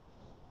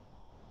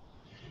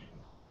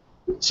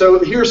 So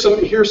here's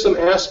some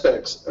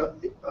aspects.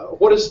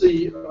 What is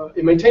in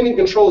maintaining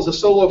control as a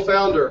solo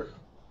founder?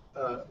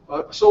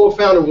 A solo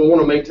founder will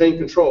want to maintain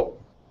control.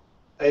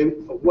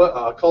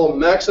 Call them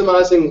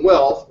maximizing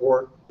wealth,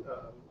 or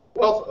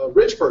a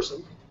rich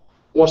person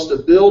wants to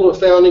build a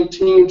founding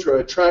team to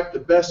attract the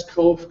best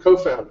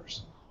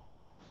co-founders.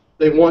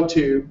 They want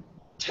to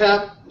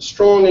tap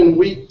strong and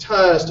weak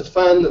ties to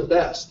find the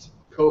best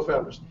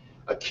co-founders.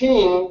 A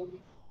king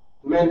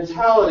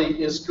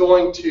mentality is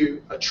going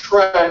to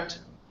attract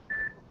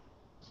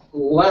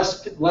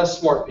less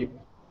smart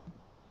people.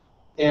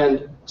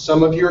 And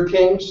some of you are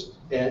kings,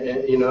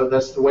 and you know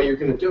that's the way you're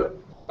going to do it.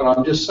 But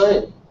I'm just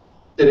saying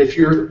that if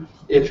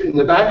in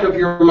the back of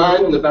your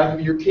mind, in the back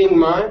of your king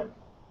mind,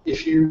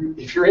 if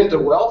you're into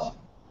wealth,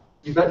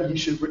 you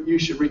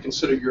should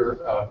reconsider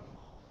your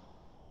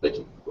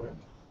thinking. Go ahead.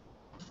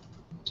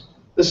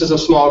 This is a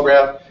small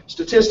graph.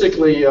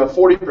 Statistically,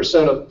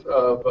 40%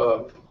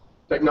 of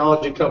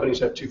technology companies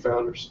have 2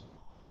 founders.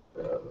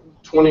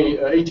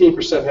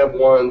 18% have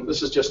 1.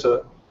 This is just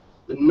the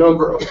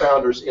number of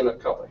founders in a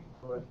company.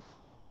 Right.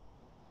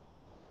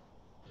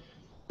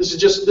 This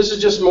is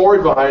just more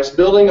advice.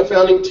 Building a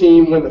founding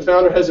team when the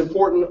founder has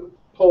important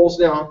roles.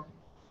 Now,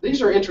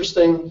 these are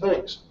interesting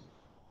things.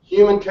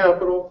 Human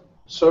capital,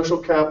 social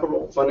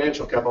capital,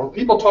 financial capital. When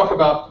people talk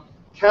about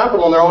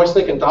capital, and they're always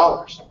thinking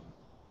dollars.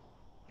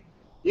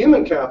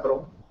 Human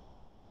capital,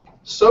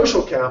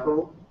 social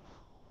capital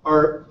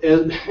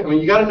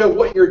you got to know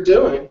what you're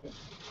doing,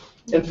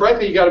 and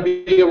frankly, you got to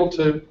be able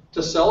to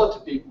sell it to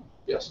people.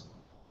 Yes.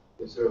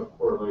 Is there a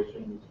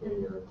correlation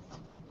between your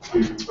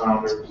 2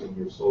 founders and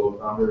your solo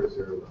founder? Is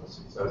there a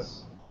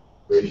success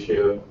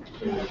ratio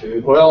between the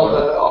 2?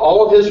 Well,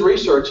 all of his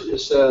research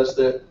says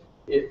that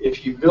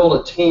if you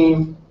build a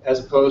team as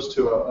opposed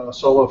to a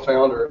solo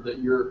founder, that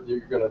you're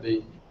going to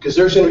be, because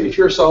if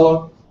you're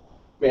solo,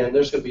 man,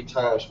 there's going to be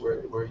times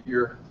where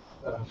you're.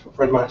 A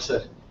friend of mine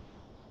said,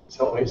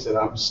 he said,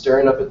 I'm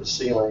staring up at the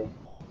ceiling.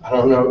 I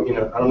don't know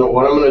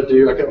what I'm going to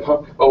do. I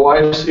got my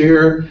wife's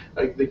here.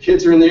 Like, the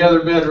kids are in the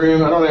other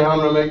bedroom. I don't know how I'm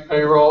going to make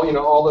payroll.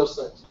 All those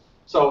things.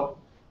 So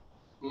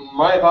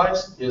my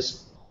advice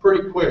is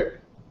pretty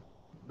quick.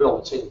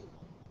 Build a team.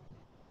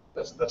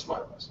 That's my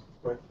advice.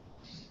 Right.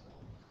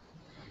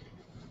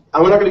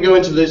 I'm not going to go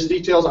into these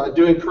details. I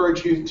do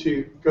encourage you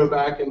to go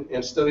back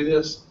and study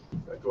this.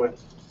 Go ahead.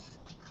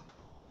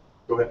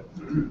 Go ahead.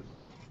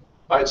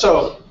 All right.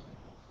 So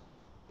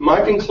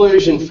my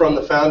conclusion from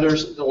the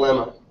founder's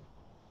dilemma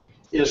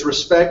is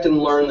respect and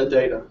learn the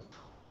data.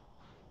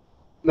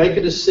 Make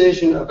a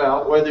decision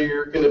about whether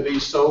you're going to be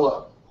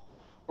solo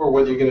or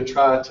whether you're going to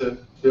try to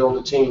build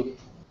a team.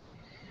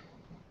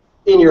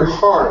 In your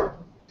heart,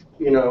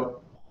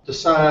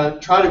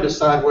 try to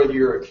decide whether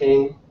you're a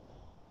king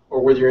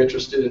or whether you're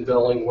interested in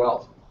building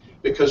wealth.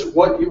 Because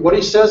what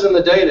he says in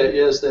the data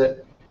is that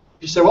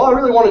if you say, well, I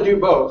really want to do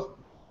both,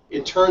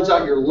 it turns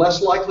out you're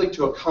less likely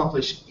to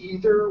accomplish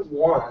either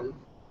one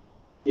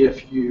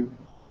if you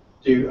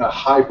do a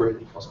hybrid,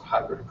 he calls it a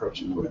hybrid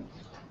approach.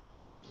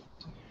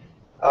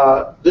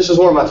 This is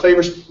one of my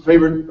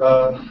favorite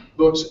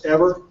books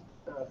ever.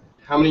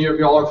 How many of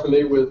y'all are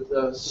familiar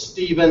with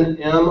Stephen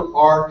M.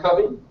 R.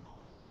 Covey?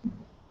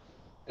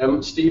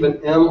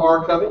 Stephen M.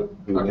 R. Covey?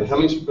 Okay, how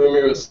many are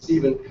familiar with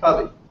Stephen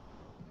Covey?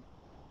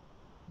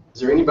 Is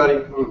there anybody?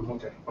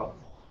 Okay, well.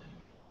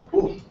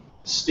 Ooh.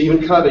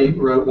 Stephen Covey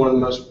wrote one of the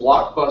most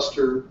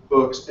blockbuster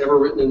books ever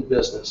written in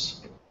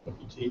business.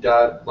 He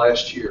died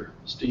last year,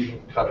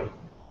 Stephen Covey.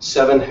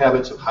 7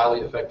 Habits of Highly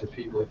Effective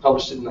People. He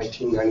published it in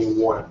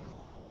 1991.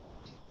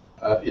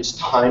 It's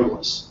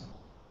timeless.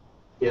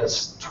 He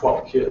has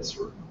 12 kids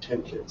or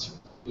 10 kids.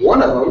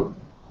 One of them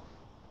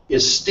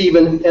is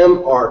Stephen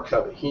M. R.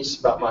 Covey. He's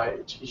about my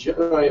age.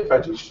 In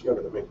fact, he's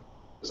younger than me,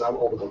 because I'm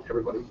older than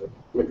everybody.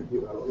 Maybe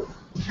you, I don't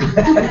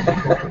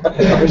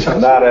know.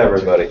 Not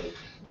everybody.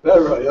 Not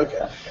everybody,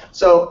 okay.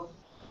 So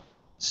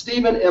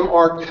Stephen M.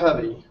 R.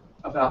 Covey,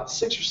 about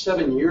 6 or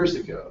 7 years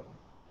ago,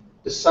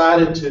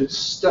 decided to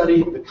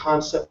study the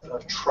concept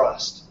of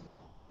trust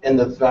and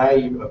the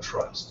value of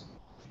trust.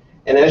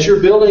 And as you're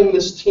building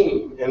this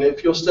team, and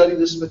if you'll study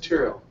this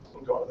material,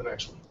 we'll go on to the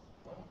next one.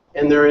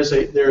 And in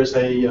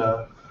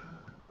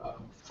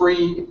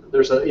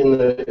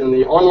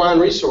the online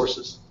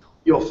resources,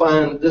 you'll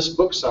find this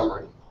book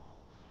summary,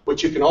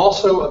 which you can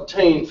also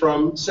obtain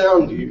from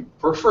SoundView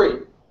for free,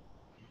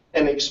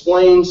 and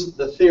explains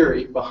the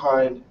theory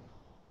behind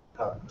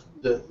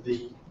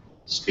the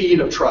speed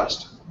of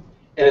trust.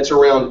 And it's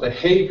around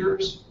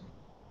behaviors,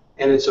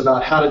 and it's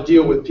about how to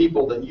deal with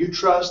people that you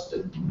trust,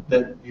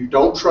 that you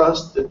don't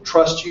trust, that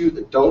trust you,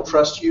 that don't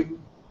trust you.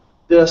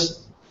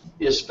 This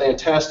is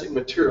fantastic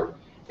material.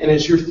 And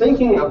as you're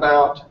thinking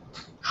about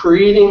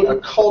creating a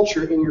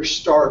culture in your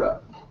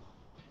startup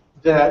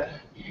that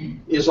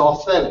is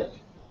authentic,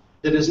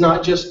 that is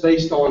not just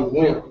based on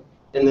whim,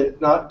 and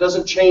that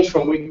doesn't change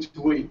from week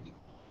to week,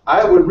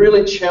 I would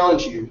really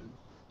challenge you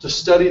to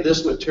study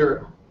this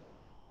material.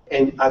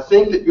 And I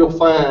think that you'll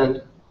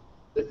find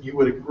that you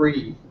would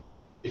agree.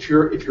 If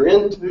you're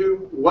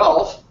into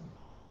wealth,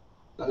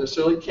 not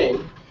necessarily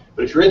king,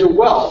 but if you're into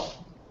wealth,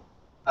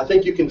 I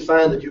think you can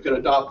find that you can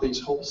adopt these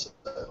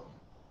wholesale.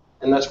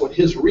 And that's what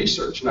his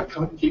research, and I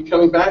keep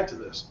coming back to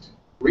this.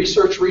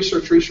 Research,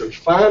 research, research.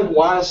 Find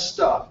wise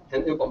stuff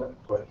and implement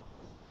it. Go ahead.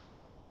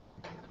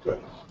 Go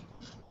ahead.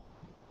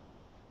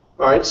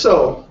 All right,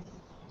 so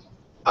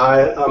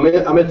I'm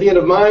at the end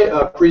of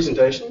my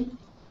presentation.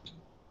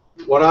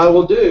 What I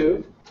will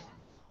do,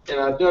 and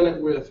I've done it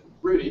with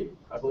Rudy,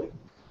 I believe,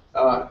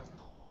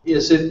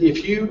 is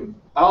that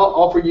I'll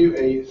offer you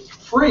a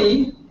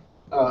free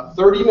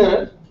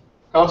 30-minute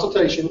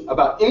consultation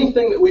about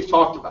anything that we've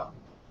talked about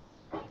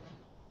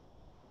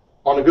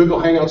on a Google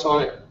Hangouts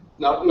on air.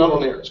 Not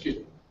on air, excuse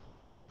me.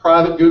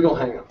 Private Google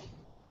Hangout,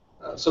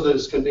 so that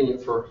it's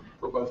convenient for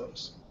both of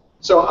us.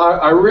 So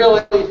I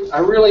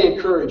really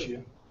encourage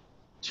you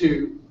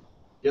to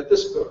get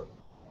this book,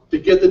 to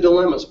get the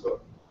Dilemmas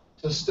book,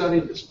 to study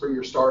this for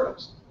your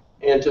startups,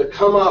 and to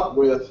come up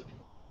with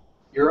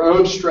your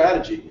own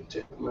strategy to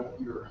implement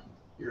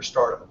your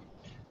startup.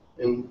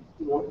 And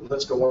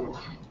let's go one more.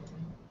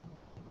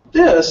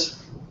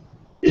 This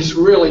is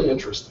really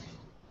interesting,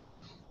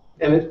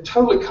 and it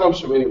totally comes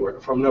from anywhere,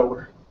 from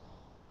nowhere.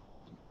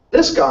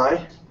 This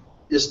guy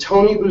is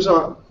Tony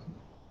Buzan.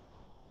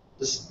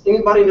 Does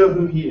anybody know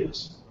who he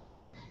is?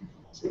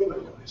 Does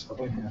anybody know who he is?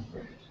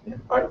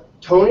 All right,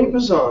 Tony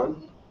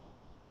Buzan.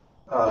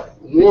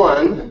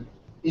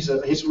 He's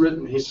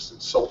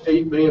sold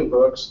 8 billion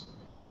books.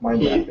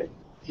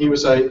 He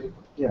was a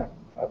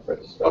I've read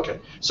it. okay.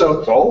 So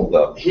It's old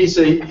though. he's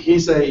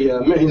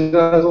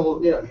not as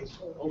old. Yeah, he's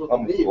older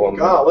than me.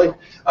 Golly.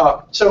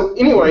 So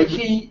anyway,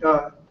 he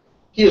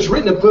has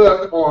written a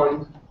book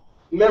on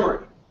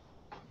memory,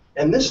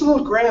 and this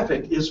little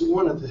graphic is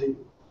one of the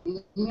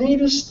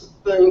neatest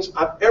things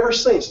I've ever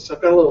seen since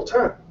I've got a little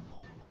time.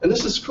 And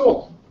this is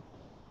cool.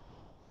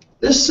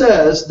 This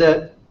says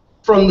that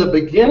from the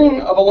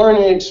beginning of a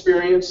learning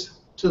experience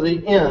to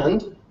the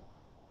end,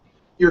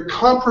 your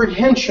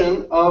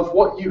comprehension of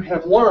what you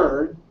have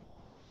learned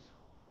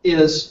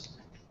is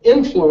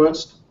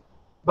influenced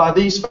by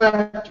these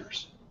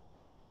factors: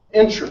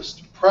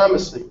 interest,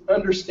 primacy,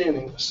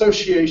 understanding,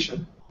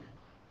 association.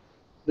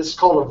 This is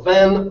called a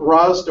Van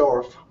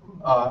Rosdorf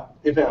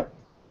event.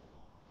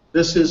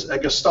 This is a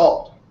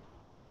Gestalt.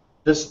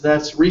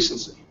 That's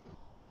recency.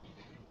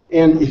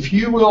 And if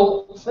you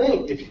will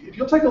think, if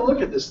you'll take a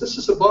look at this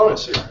is a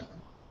bonus here.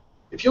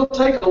 If you'll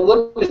take a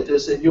look at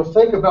this and you'll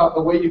think about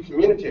the way you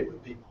communicate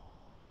with people,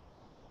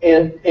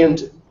 and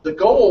the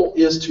goal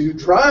is to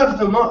drive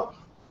them up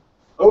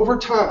over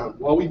time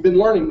while we've been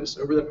learning this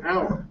over the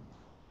hour.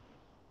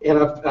 And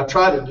I've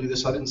tried to do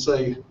this. I didn't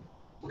say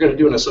we're going to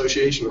do an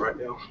association right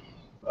now.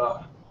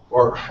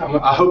 Or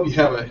I hope you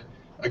have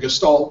a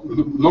Gestalt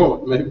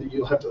moment. Maybe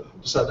you'll have to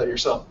decide that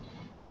yourself.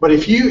 But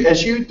as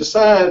you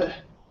decide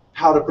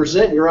how to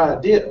present your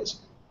ideas,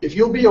 if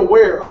you'll be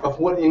aware of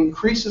what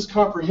increases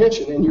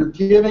comprehension in your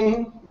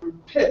giving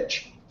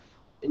pitch,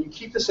 and you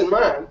keep this in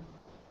mind,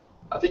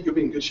 I think you'll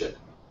be in good shape.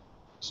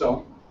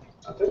 So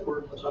I think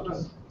we're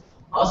done.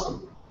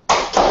 Awesome.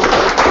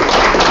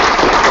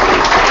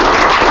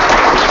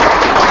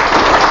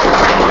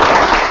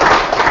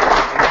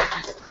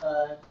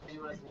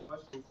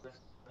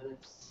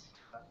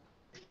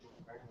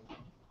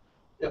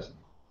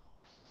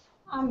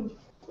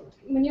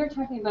 When you're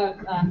talking about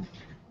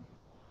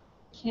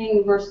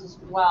king versus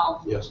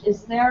wealth, Yes.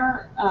 is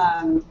there,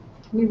 have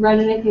you read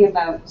anything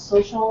about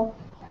social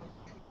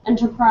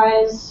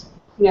enterprise?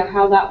 You know,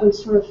 how that would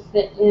sort of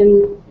fit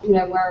in, you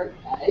know, where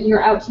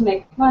you're out to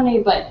make money,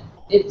 but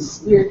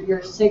it's your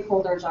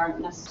stakeholders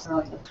aren't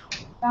necessarily the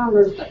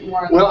founders, but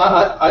more. Well,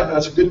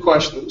 that's a good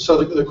question.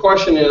 So the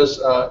question is,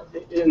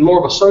 in more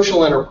of a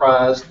social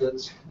enterprise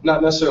that's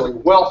not necessarily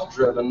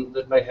wealth-driven,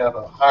 that may have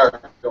a higher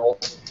goal,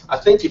 I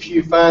think if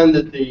you find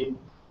that the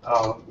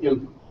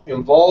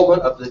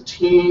involvement of the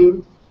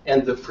team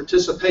and the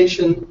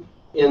participation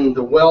in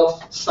the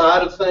wealth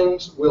side of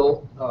things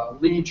will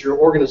lead your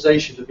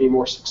organization to be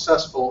more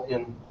successful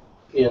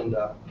in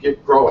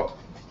get growing.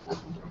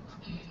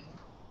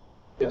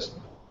 Yes.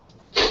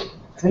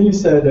 I think you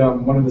said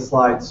one of the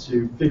slides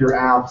to figure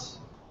out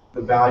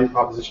the value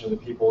proposition of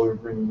the people who are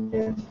bringing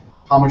in,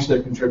 how much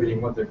they're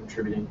contributing, what they're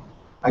contributing.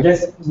 I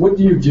guess, what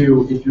do you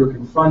do if you're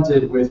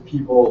confronted with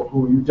people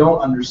who you don't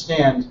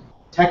understand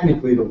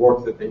technically the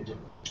work that they do?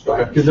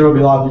 Right? Because there will be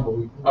a lot of people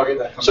who. Okay.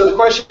 So the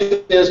question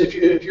is,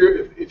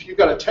 if you've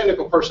got a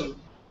technical person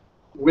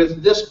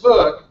with this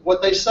book,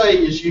 what they say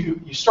is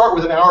you start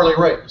with an hourly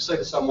rate. You say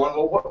to someone,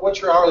 well, what's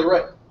your hourly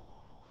rate?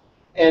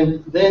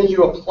 And then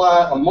you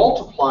apply a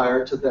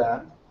multiplier to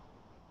that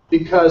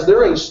because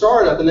they're in a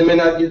startup and they may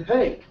not get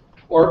paid.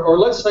 Or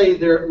let's say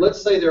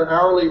their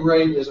hourly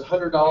rate is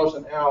 $100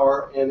 an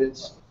hour and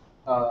it's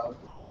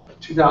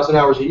 2,000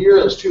 hours a year.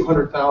 That's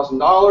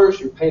 $200,000.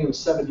 You're paying them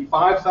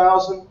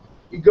 $75,000.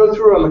 You go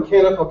through a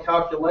mechanical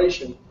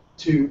calculation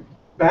to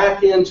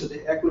back into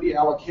the equity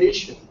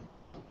allocation,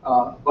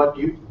 but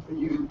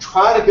you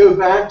try to go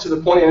back to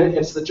the point, and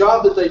it's the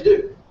job that they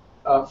do.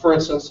 For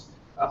instance,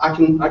 I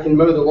can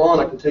mow the lawn,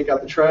 I can take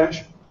out the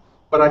trash,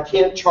 but I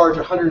can't charge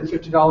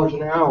 $150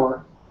 an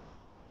hour,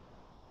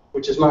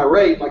 which is my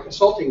rate, my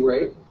consulting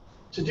rate,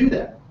 to do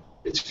that.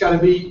 It's got to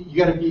be, you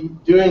got to be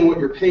doing what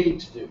you're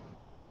paid to do.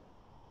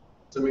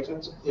 Does that make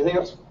sense? Anything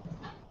else?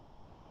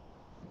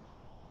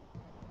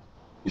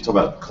 You talk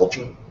about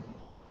culture,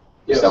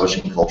 Yes.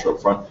 establishing culture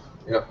up front.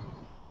 Yeah.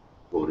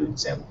 What would an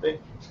example be?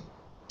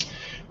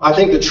 I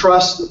think the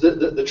trust,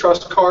 the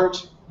trust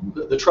cards,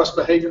 the trust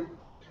behavior,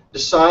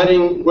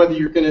 deciding whether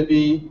you're going to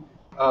be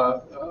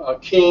a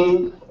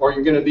king or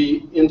you're going to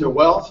be into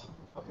wealth.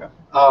 Okay.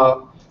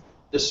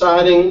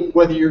 Deciding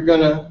whether you're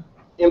going to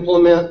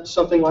implement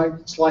something like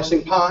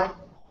slicing pie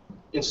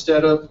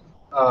instead of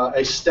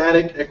a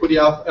static equity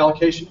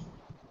allocation.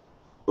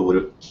 But would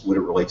it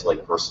relate to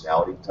like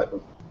personality type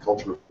of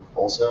culture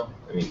also?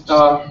 I mean,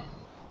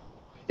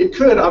 It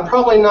could. I'm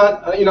probably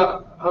not.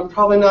 I'm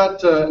probably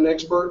not an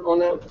expert on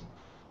that.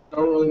 I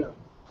don't really know.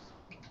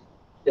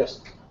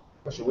 Yes.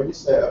 Question. What you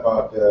said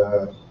about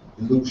the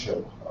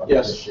dilution of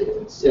Yes. the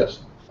shares? Yes.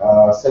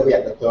 Say we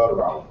at the third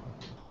round.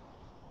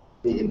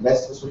 The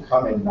investors who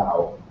come in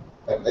now,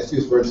 like let's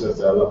use for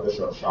instance I love the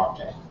show Shark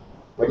Tank.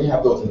 When you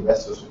have those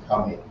investors who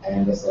come in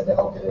and they said that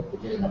okay,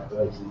 they're giving up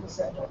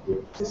 33% of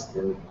this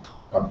deal,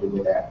 come through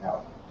with that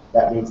now.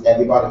 That means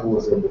everybody who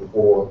was in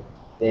before,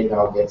 they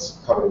now gets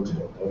covered into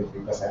the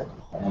 33%.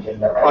 Am I getting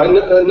that right?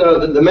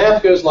 No, the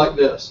math goes like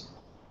this.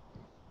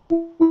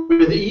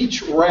 With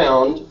each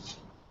round,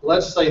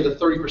 let's say the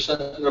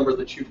 30% number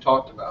that you've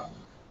talked about,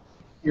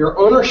 your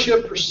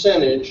ownership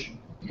percentage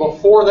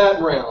before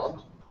that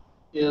round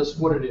is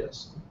what it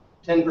is,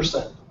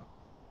 10%.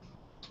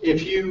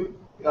 If you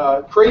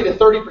create a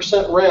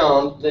 30%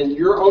 round, then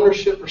your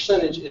ownership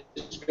percentage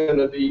is going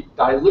to be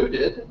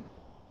diluted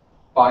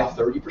by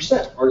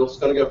 30%, or it's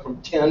going to go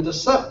from 10 to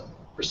 7%.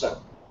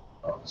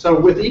 So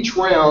with each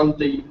round,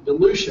 the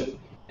dilution,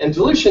 and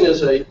dilution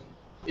is a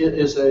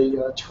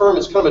term,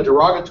 it's kind of a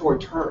derogatory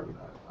term,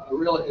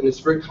 really, and it's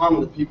very common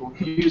that people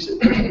use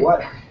it in a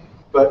way.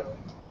 But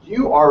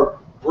you are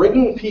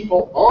bringing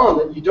people on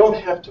that you don't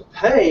have to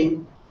pay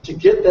to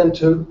get them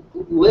to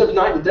live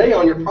night and day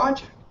on your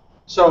project.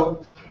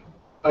 So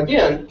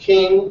again,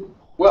 king,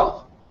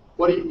 wealth.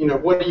 What are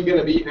you going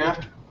to be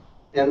after?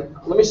 And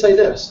let me say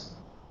this.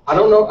 I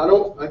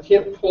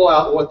can't pull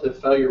out what the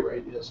failure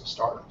rate is of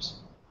startups.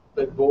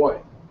 But boy,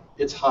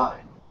 it's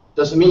high.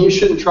 Doesn't mean you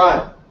shouldn't try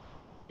it.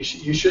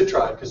 You should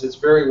try it because it's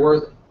very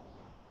worthy.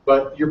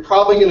 But you're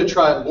probably going to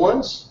try it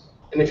once,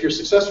 and if you're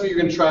successful, you're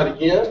going to try it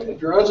again. If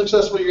you're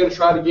unsuccessful, you're going to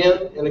try it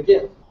again and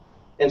again.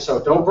 And so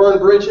don't burn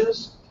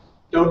bridges.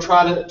 Don't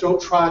try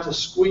to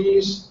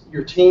squeeze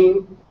your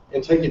team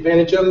and take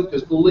advantage of them,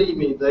 because believe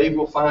me, they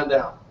will find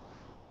out.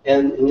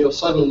 And you'll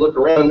suddenly look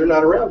around, they're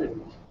not around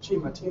anymore. Gee,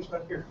 my team's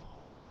not here.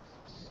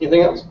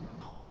 Anything else?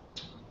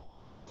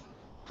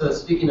 So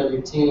speaking of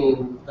your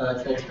team,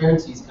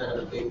 transparency is kind of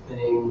a big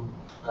thing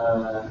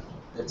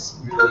that's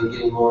really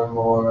getting more and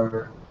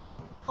more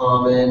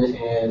common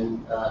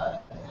and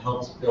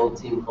helps build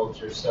team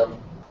culture. So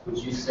would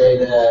you say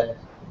that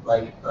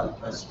like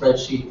a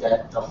spreadsheet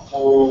that the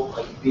whole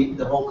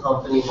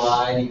company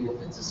wide, even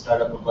if it's a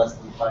startup of less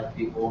than 5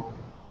 people,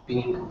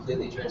 being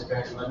completely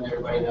transparent, letting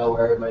everybody know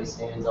where everybody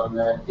stands on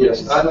that?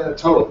 Yes,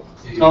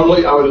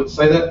 totally. I would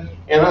say that.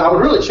 And I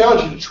would really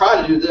challenge you to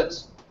try to do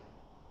this.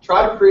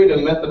 try to create a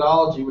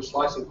methodology with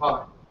slicing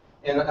pie.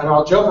 And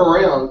I'll jump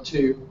around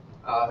to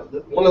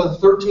one of the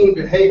 13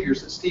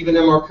 behaviors that Stephen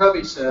M. R.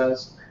 Covey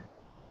says.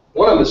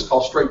 One of them is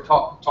called straight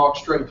talk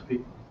straight to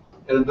people.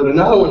 But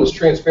another one is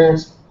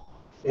transparency.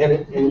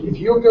 And if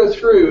you'll go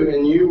through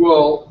and you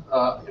will,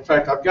 in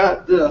fact, I've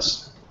got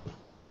this.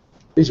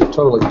 These are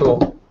totally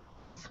cool.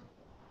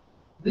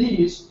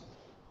 This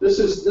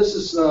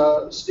is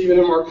Stephen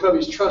M. R.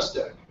 Covey's trust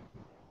deck.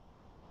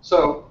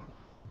 So,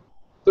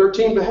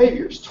 13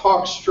 behaviors: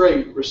 talk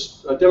straight,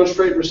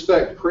 demonstrate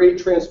respect, create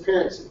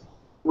transparency,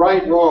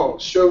 right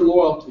wrongs, show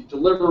loyalty,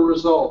 deliver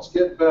results,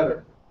 get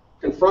better,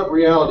 confront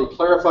reality,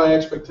 clarify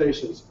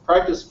expectations,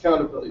 practice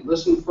accountability,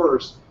 listen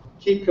first,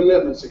 keep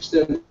commitments,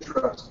 extend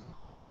trust.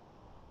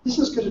 This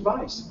is good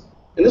advice.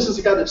 And this is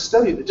a guy that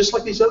studied it, just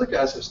like these other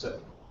guys have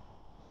studied.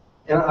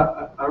 And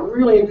I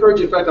really encourage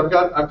you. In fact, I've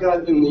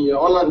got in the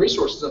online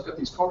resources, I've got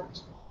these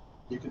cards.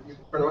 You can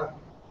print them out.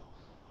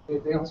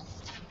 Anything else?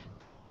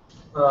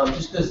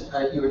 Just because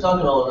you were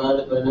talking all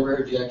around it, but I never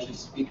heard you actually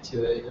speak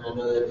to it, and I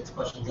know that it's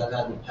questions I've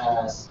had in the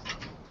past.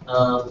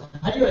 How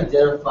do you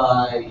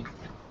identify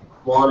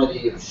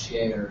quantity of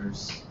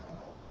shares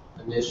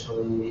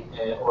initially,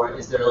 or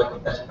is there like a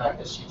best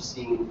practice you've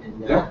seen in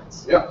that?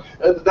 Yeah.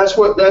 That's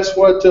what this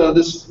growth fund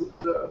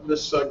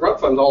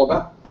is all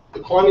about.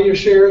 The quantity of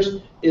shares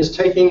is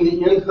taking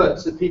the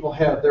inputs that people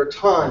have, their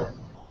time,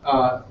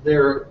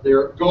 their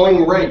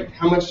going rate,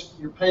 how much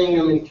you're paying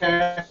them in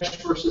cash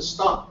versus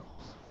stock.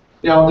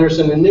 Now, there's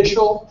an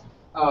initial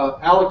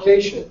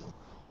allocation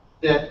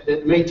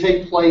that may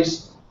take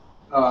place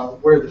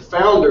where the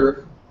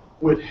founder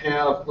would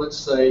have, let's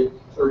say,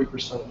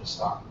 30% of the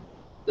stock.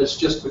 That's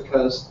just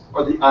because,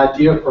 or the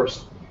idea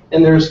person.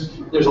 And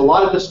there's a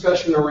lot of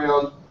discussion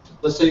around,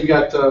 let's say you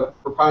got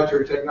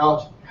proprietary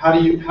technology. How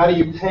do you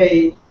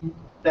pay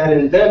that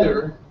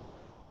inventor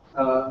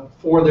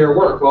for their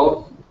work?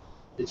 Well,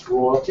 it's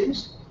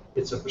royalties.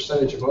 It's a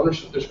percentage of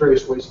ownership. There's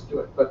various ways to do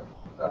it. But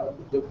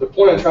the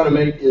point I'm trying to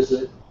make is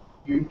that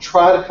you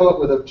try to come up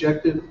with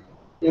objective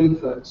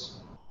inputs,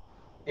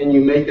 and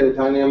you make it a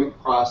dynamic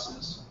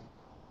process.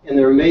 And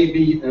there may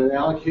be an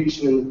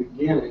allocation in the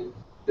beginning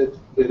that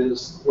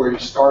is where you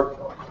start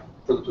from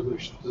for the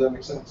dilution. Does that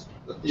make sense?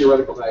 The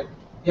theoretical value.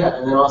 Yeah,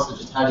 and then also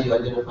just how do you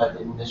identify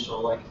the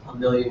initial, like 1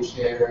 million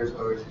shares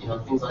or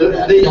things like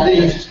that?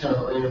 That's just kind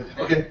of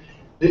okay.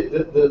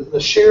 The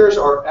shares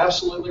are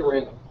absolutely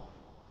random,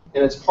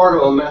 and it's part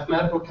of a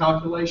mathematical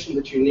calculation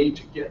that you need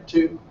to get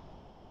to.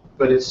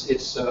 But it's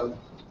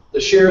the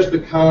shares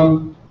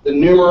become the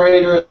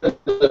numerator and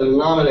the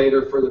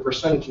denominator for the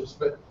percentages.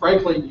 But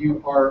frankly,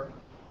 you are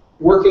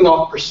working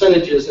off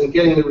percentages and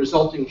getting the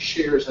resulting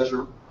shares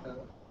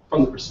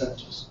from the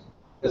percentages.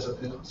 So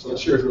the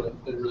shares really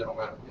don't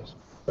matter. Yes.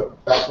 So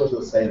that's what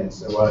you're saying.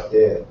 So what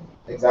the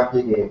example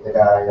you gave, the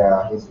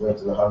guy, his wage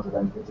is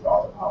 $150 an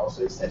hour.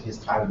 So he said his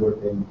time would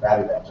have been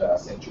valued at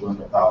say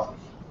 $200,000.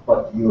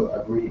 But you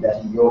agree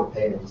that he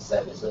overpaid him,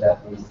 so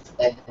that his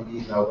equity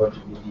is now going to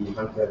be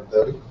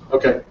 $130.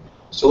 Okay.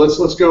 So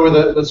let's go with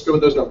that. Let's go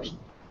with those numbers.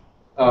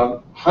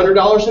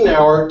 $100 an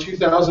hour,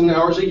 2,000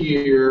 hours a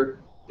year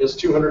is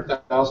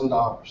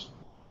 $200,000.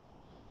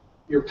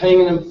 You're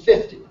paying them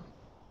 50.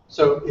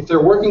 So if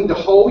they're working the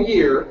whole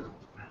year,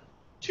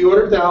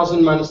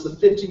 200,000 minus the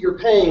 50 you're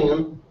paying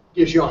them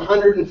gives you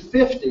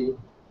 150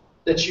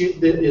 that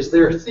is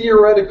their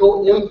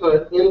theoretical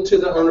input into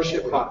the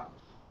ownership pie,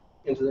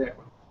 into the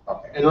equity.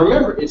 Okay. And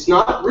remember, it's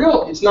not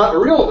real. It's not a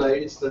real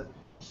value. It's the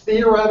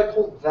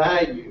theoretical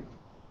value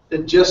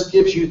that just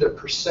gives you the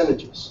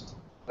percentages.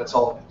 That's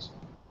all it is.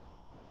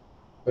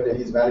 But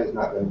his value is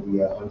not going to be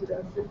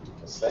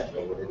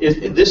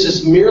 150%. This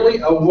is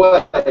merely a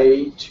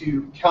way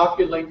to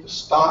calculate the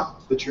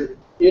stock that you're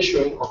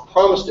issuing or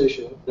promised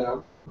issuing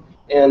now.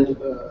 And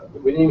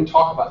we didn't even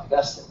talk about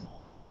vesting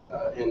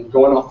and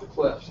going off the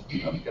cliff.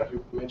 I forgot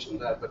who mentioned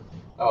that. But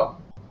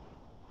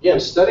again,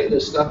 study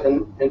this stuff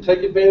and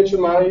take advantage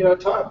of my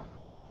time.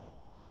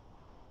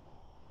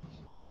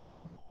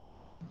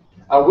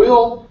 I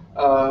will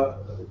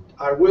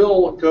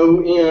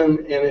go in,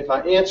 and if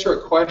I answer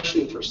a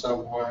question for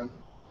someone,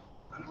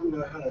 I don't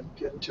know how to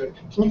get to it.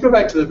 Can you go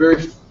back to the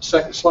very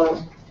second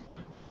slide?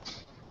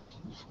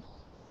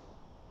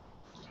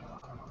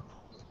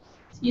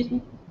 Excuse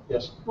me?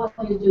 Yes. While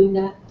you're doing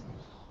that,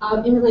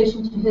 in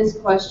relation to his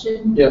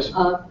question, Yes.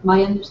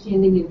 My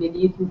understanding, and maybe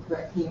you can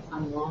correct me if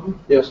I'm wrong,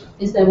 Yes.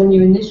 is that when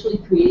you're initially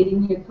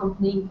creating your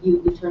company, you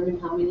determine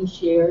how many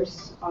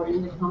shares are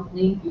in the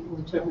company. You can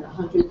determine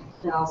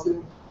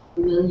 100,000, a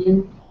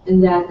million,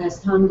 and that as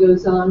time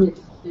goes on,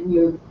 and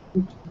you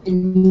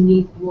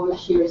need more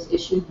shares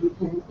issued, you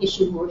can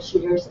issue more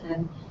shares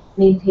and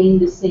maintain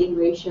the same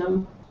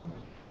ratio.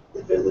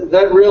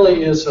 That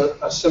really is a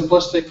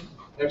simplistic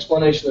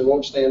explanation that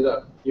won't stand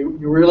up. You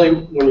really,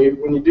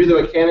 when you do the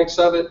mechanics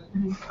of it,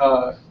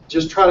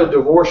 just try to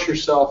divorce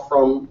yourself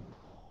from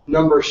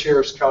number of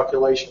shares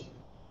calculation.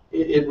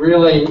 It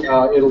really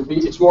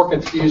it's more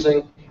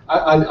confusing.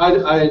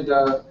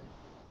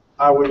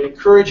 I would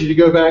encourage you to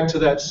go back to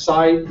that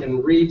site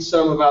and read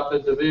some about the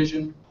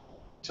division.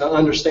 to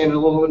understand it a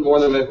little bit more,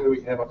 then maybe we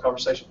can have a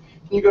conversation.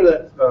 Can you go to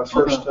that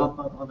first? Hold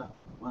on.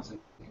 1 second.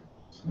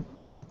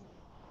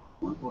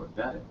 One more,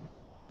 got it.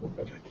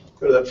 Okay,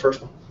 go to that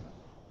first one.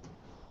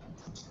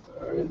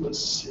 All right, let's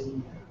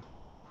see.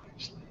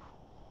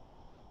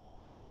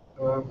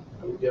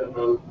 I'm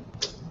getting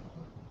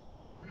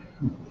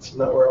it's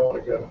not where I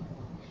want to go.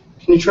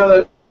 Can you try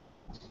that?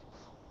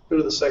 Go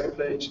to the second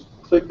page.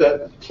 Click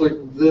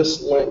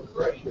this link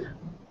right here.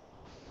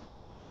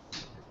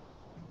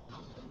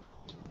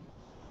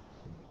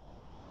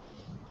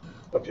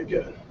 Okay,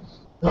 good.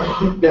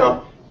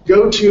 Now,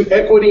 go to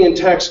Equity and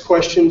Tax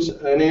Questions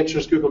and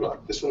Answers Google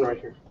Doc. This one right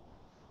here.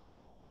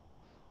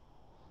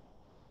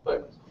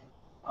 Right.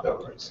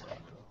 No, right.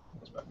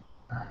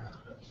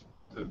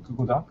 The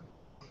Google Doc?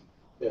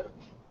 Yeah.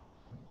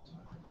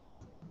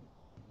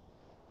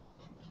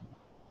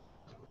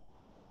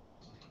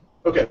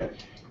 Okay.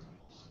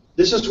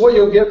 This is what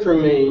you'll get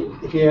from me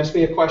if you ask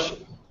me a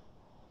question.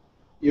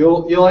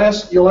 You'll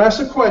ask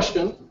a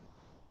question.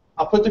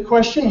 I'll put the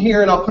question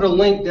here, and I'll put a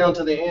link down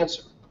to the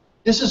answer.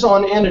 This is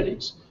on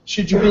entities.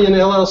 Should you be an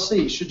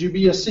LLC? Should you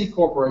be a C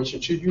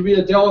corporation? Should you be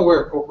a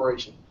Delaware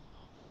corporation?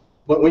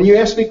 But when you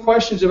ask me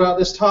questions about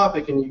this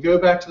topic and you go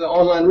back to the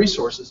online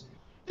resources,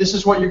 this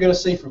is what you're going to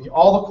see from me.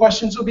 All the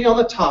questions will be on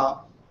the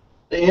top.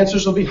 The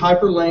answers will be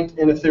hyperlinked,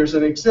 and if there's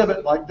an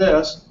exhibit like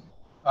this,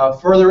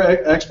 further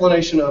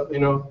explanation of,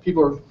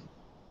 people are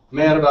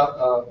mad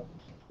about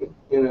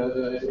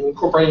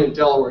incorporating in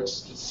Delaware.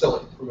 It's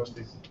silly for most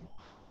people.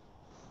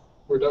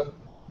 We're done.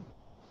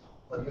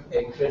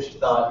 Okay, finish your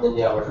thought, and then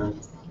yeah, we're done.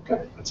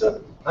 Okay, that's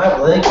it. All right,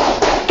 Blake.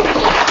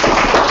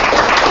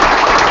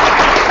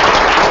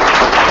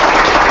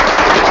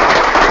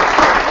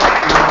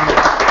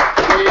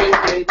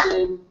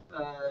 Nathan,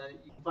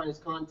 you can find his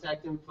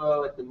contact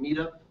info at the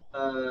meetup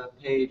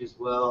page as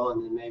well,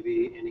 and then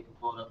maybe Andy can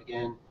pull it up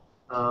again.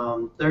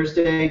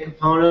 Thursday,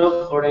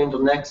 Capono, Florida Angel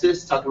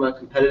Nexus, talking about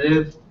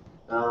competitive.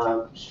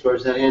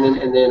 George that in,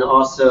 and then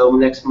also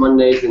next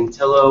Monday's in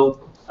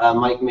Tillo.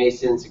 Mike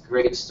Mason's a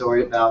great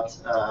story about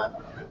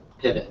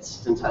pivots.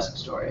 Fantastic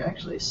story,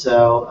 actually.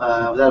 So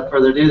without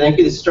further ado, thank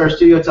you. This is Star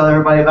Studio. Tell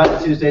everybody about it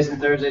Tuesdays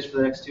and Thursdays for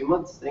the next 2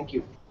 months. Thank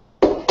you.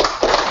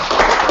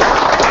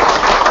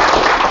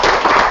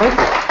 Thank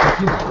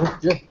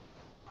you.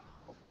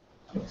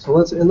 So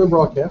let's end the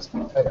broadcast.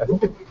 I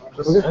think it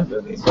just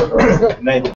ended.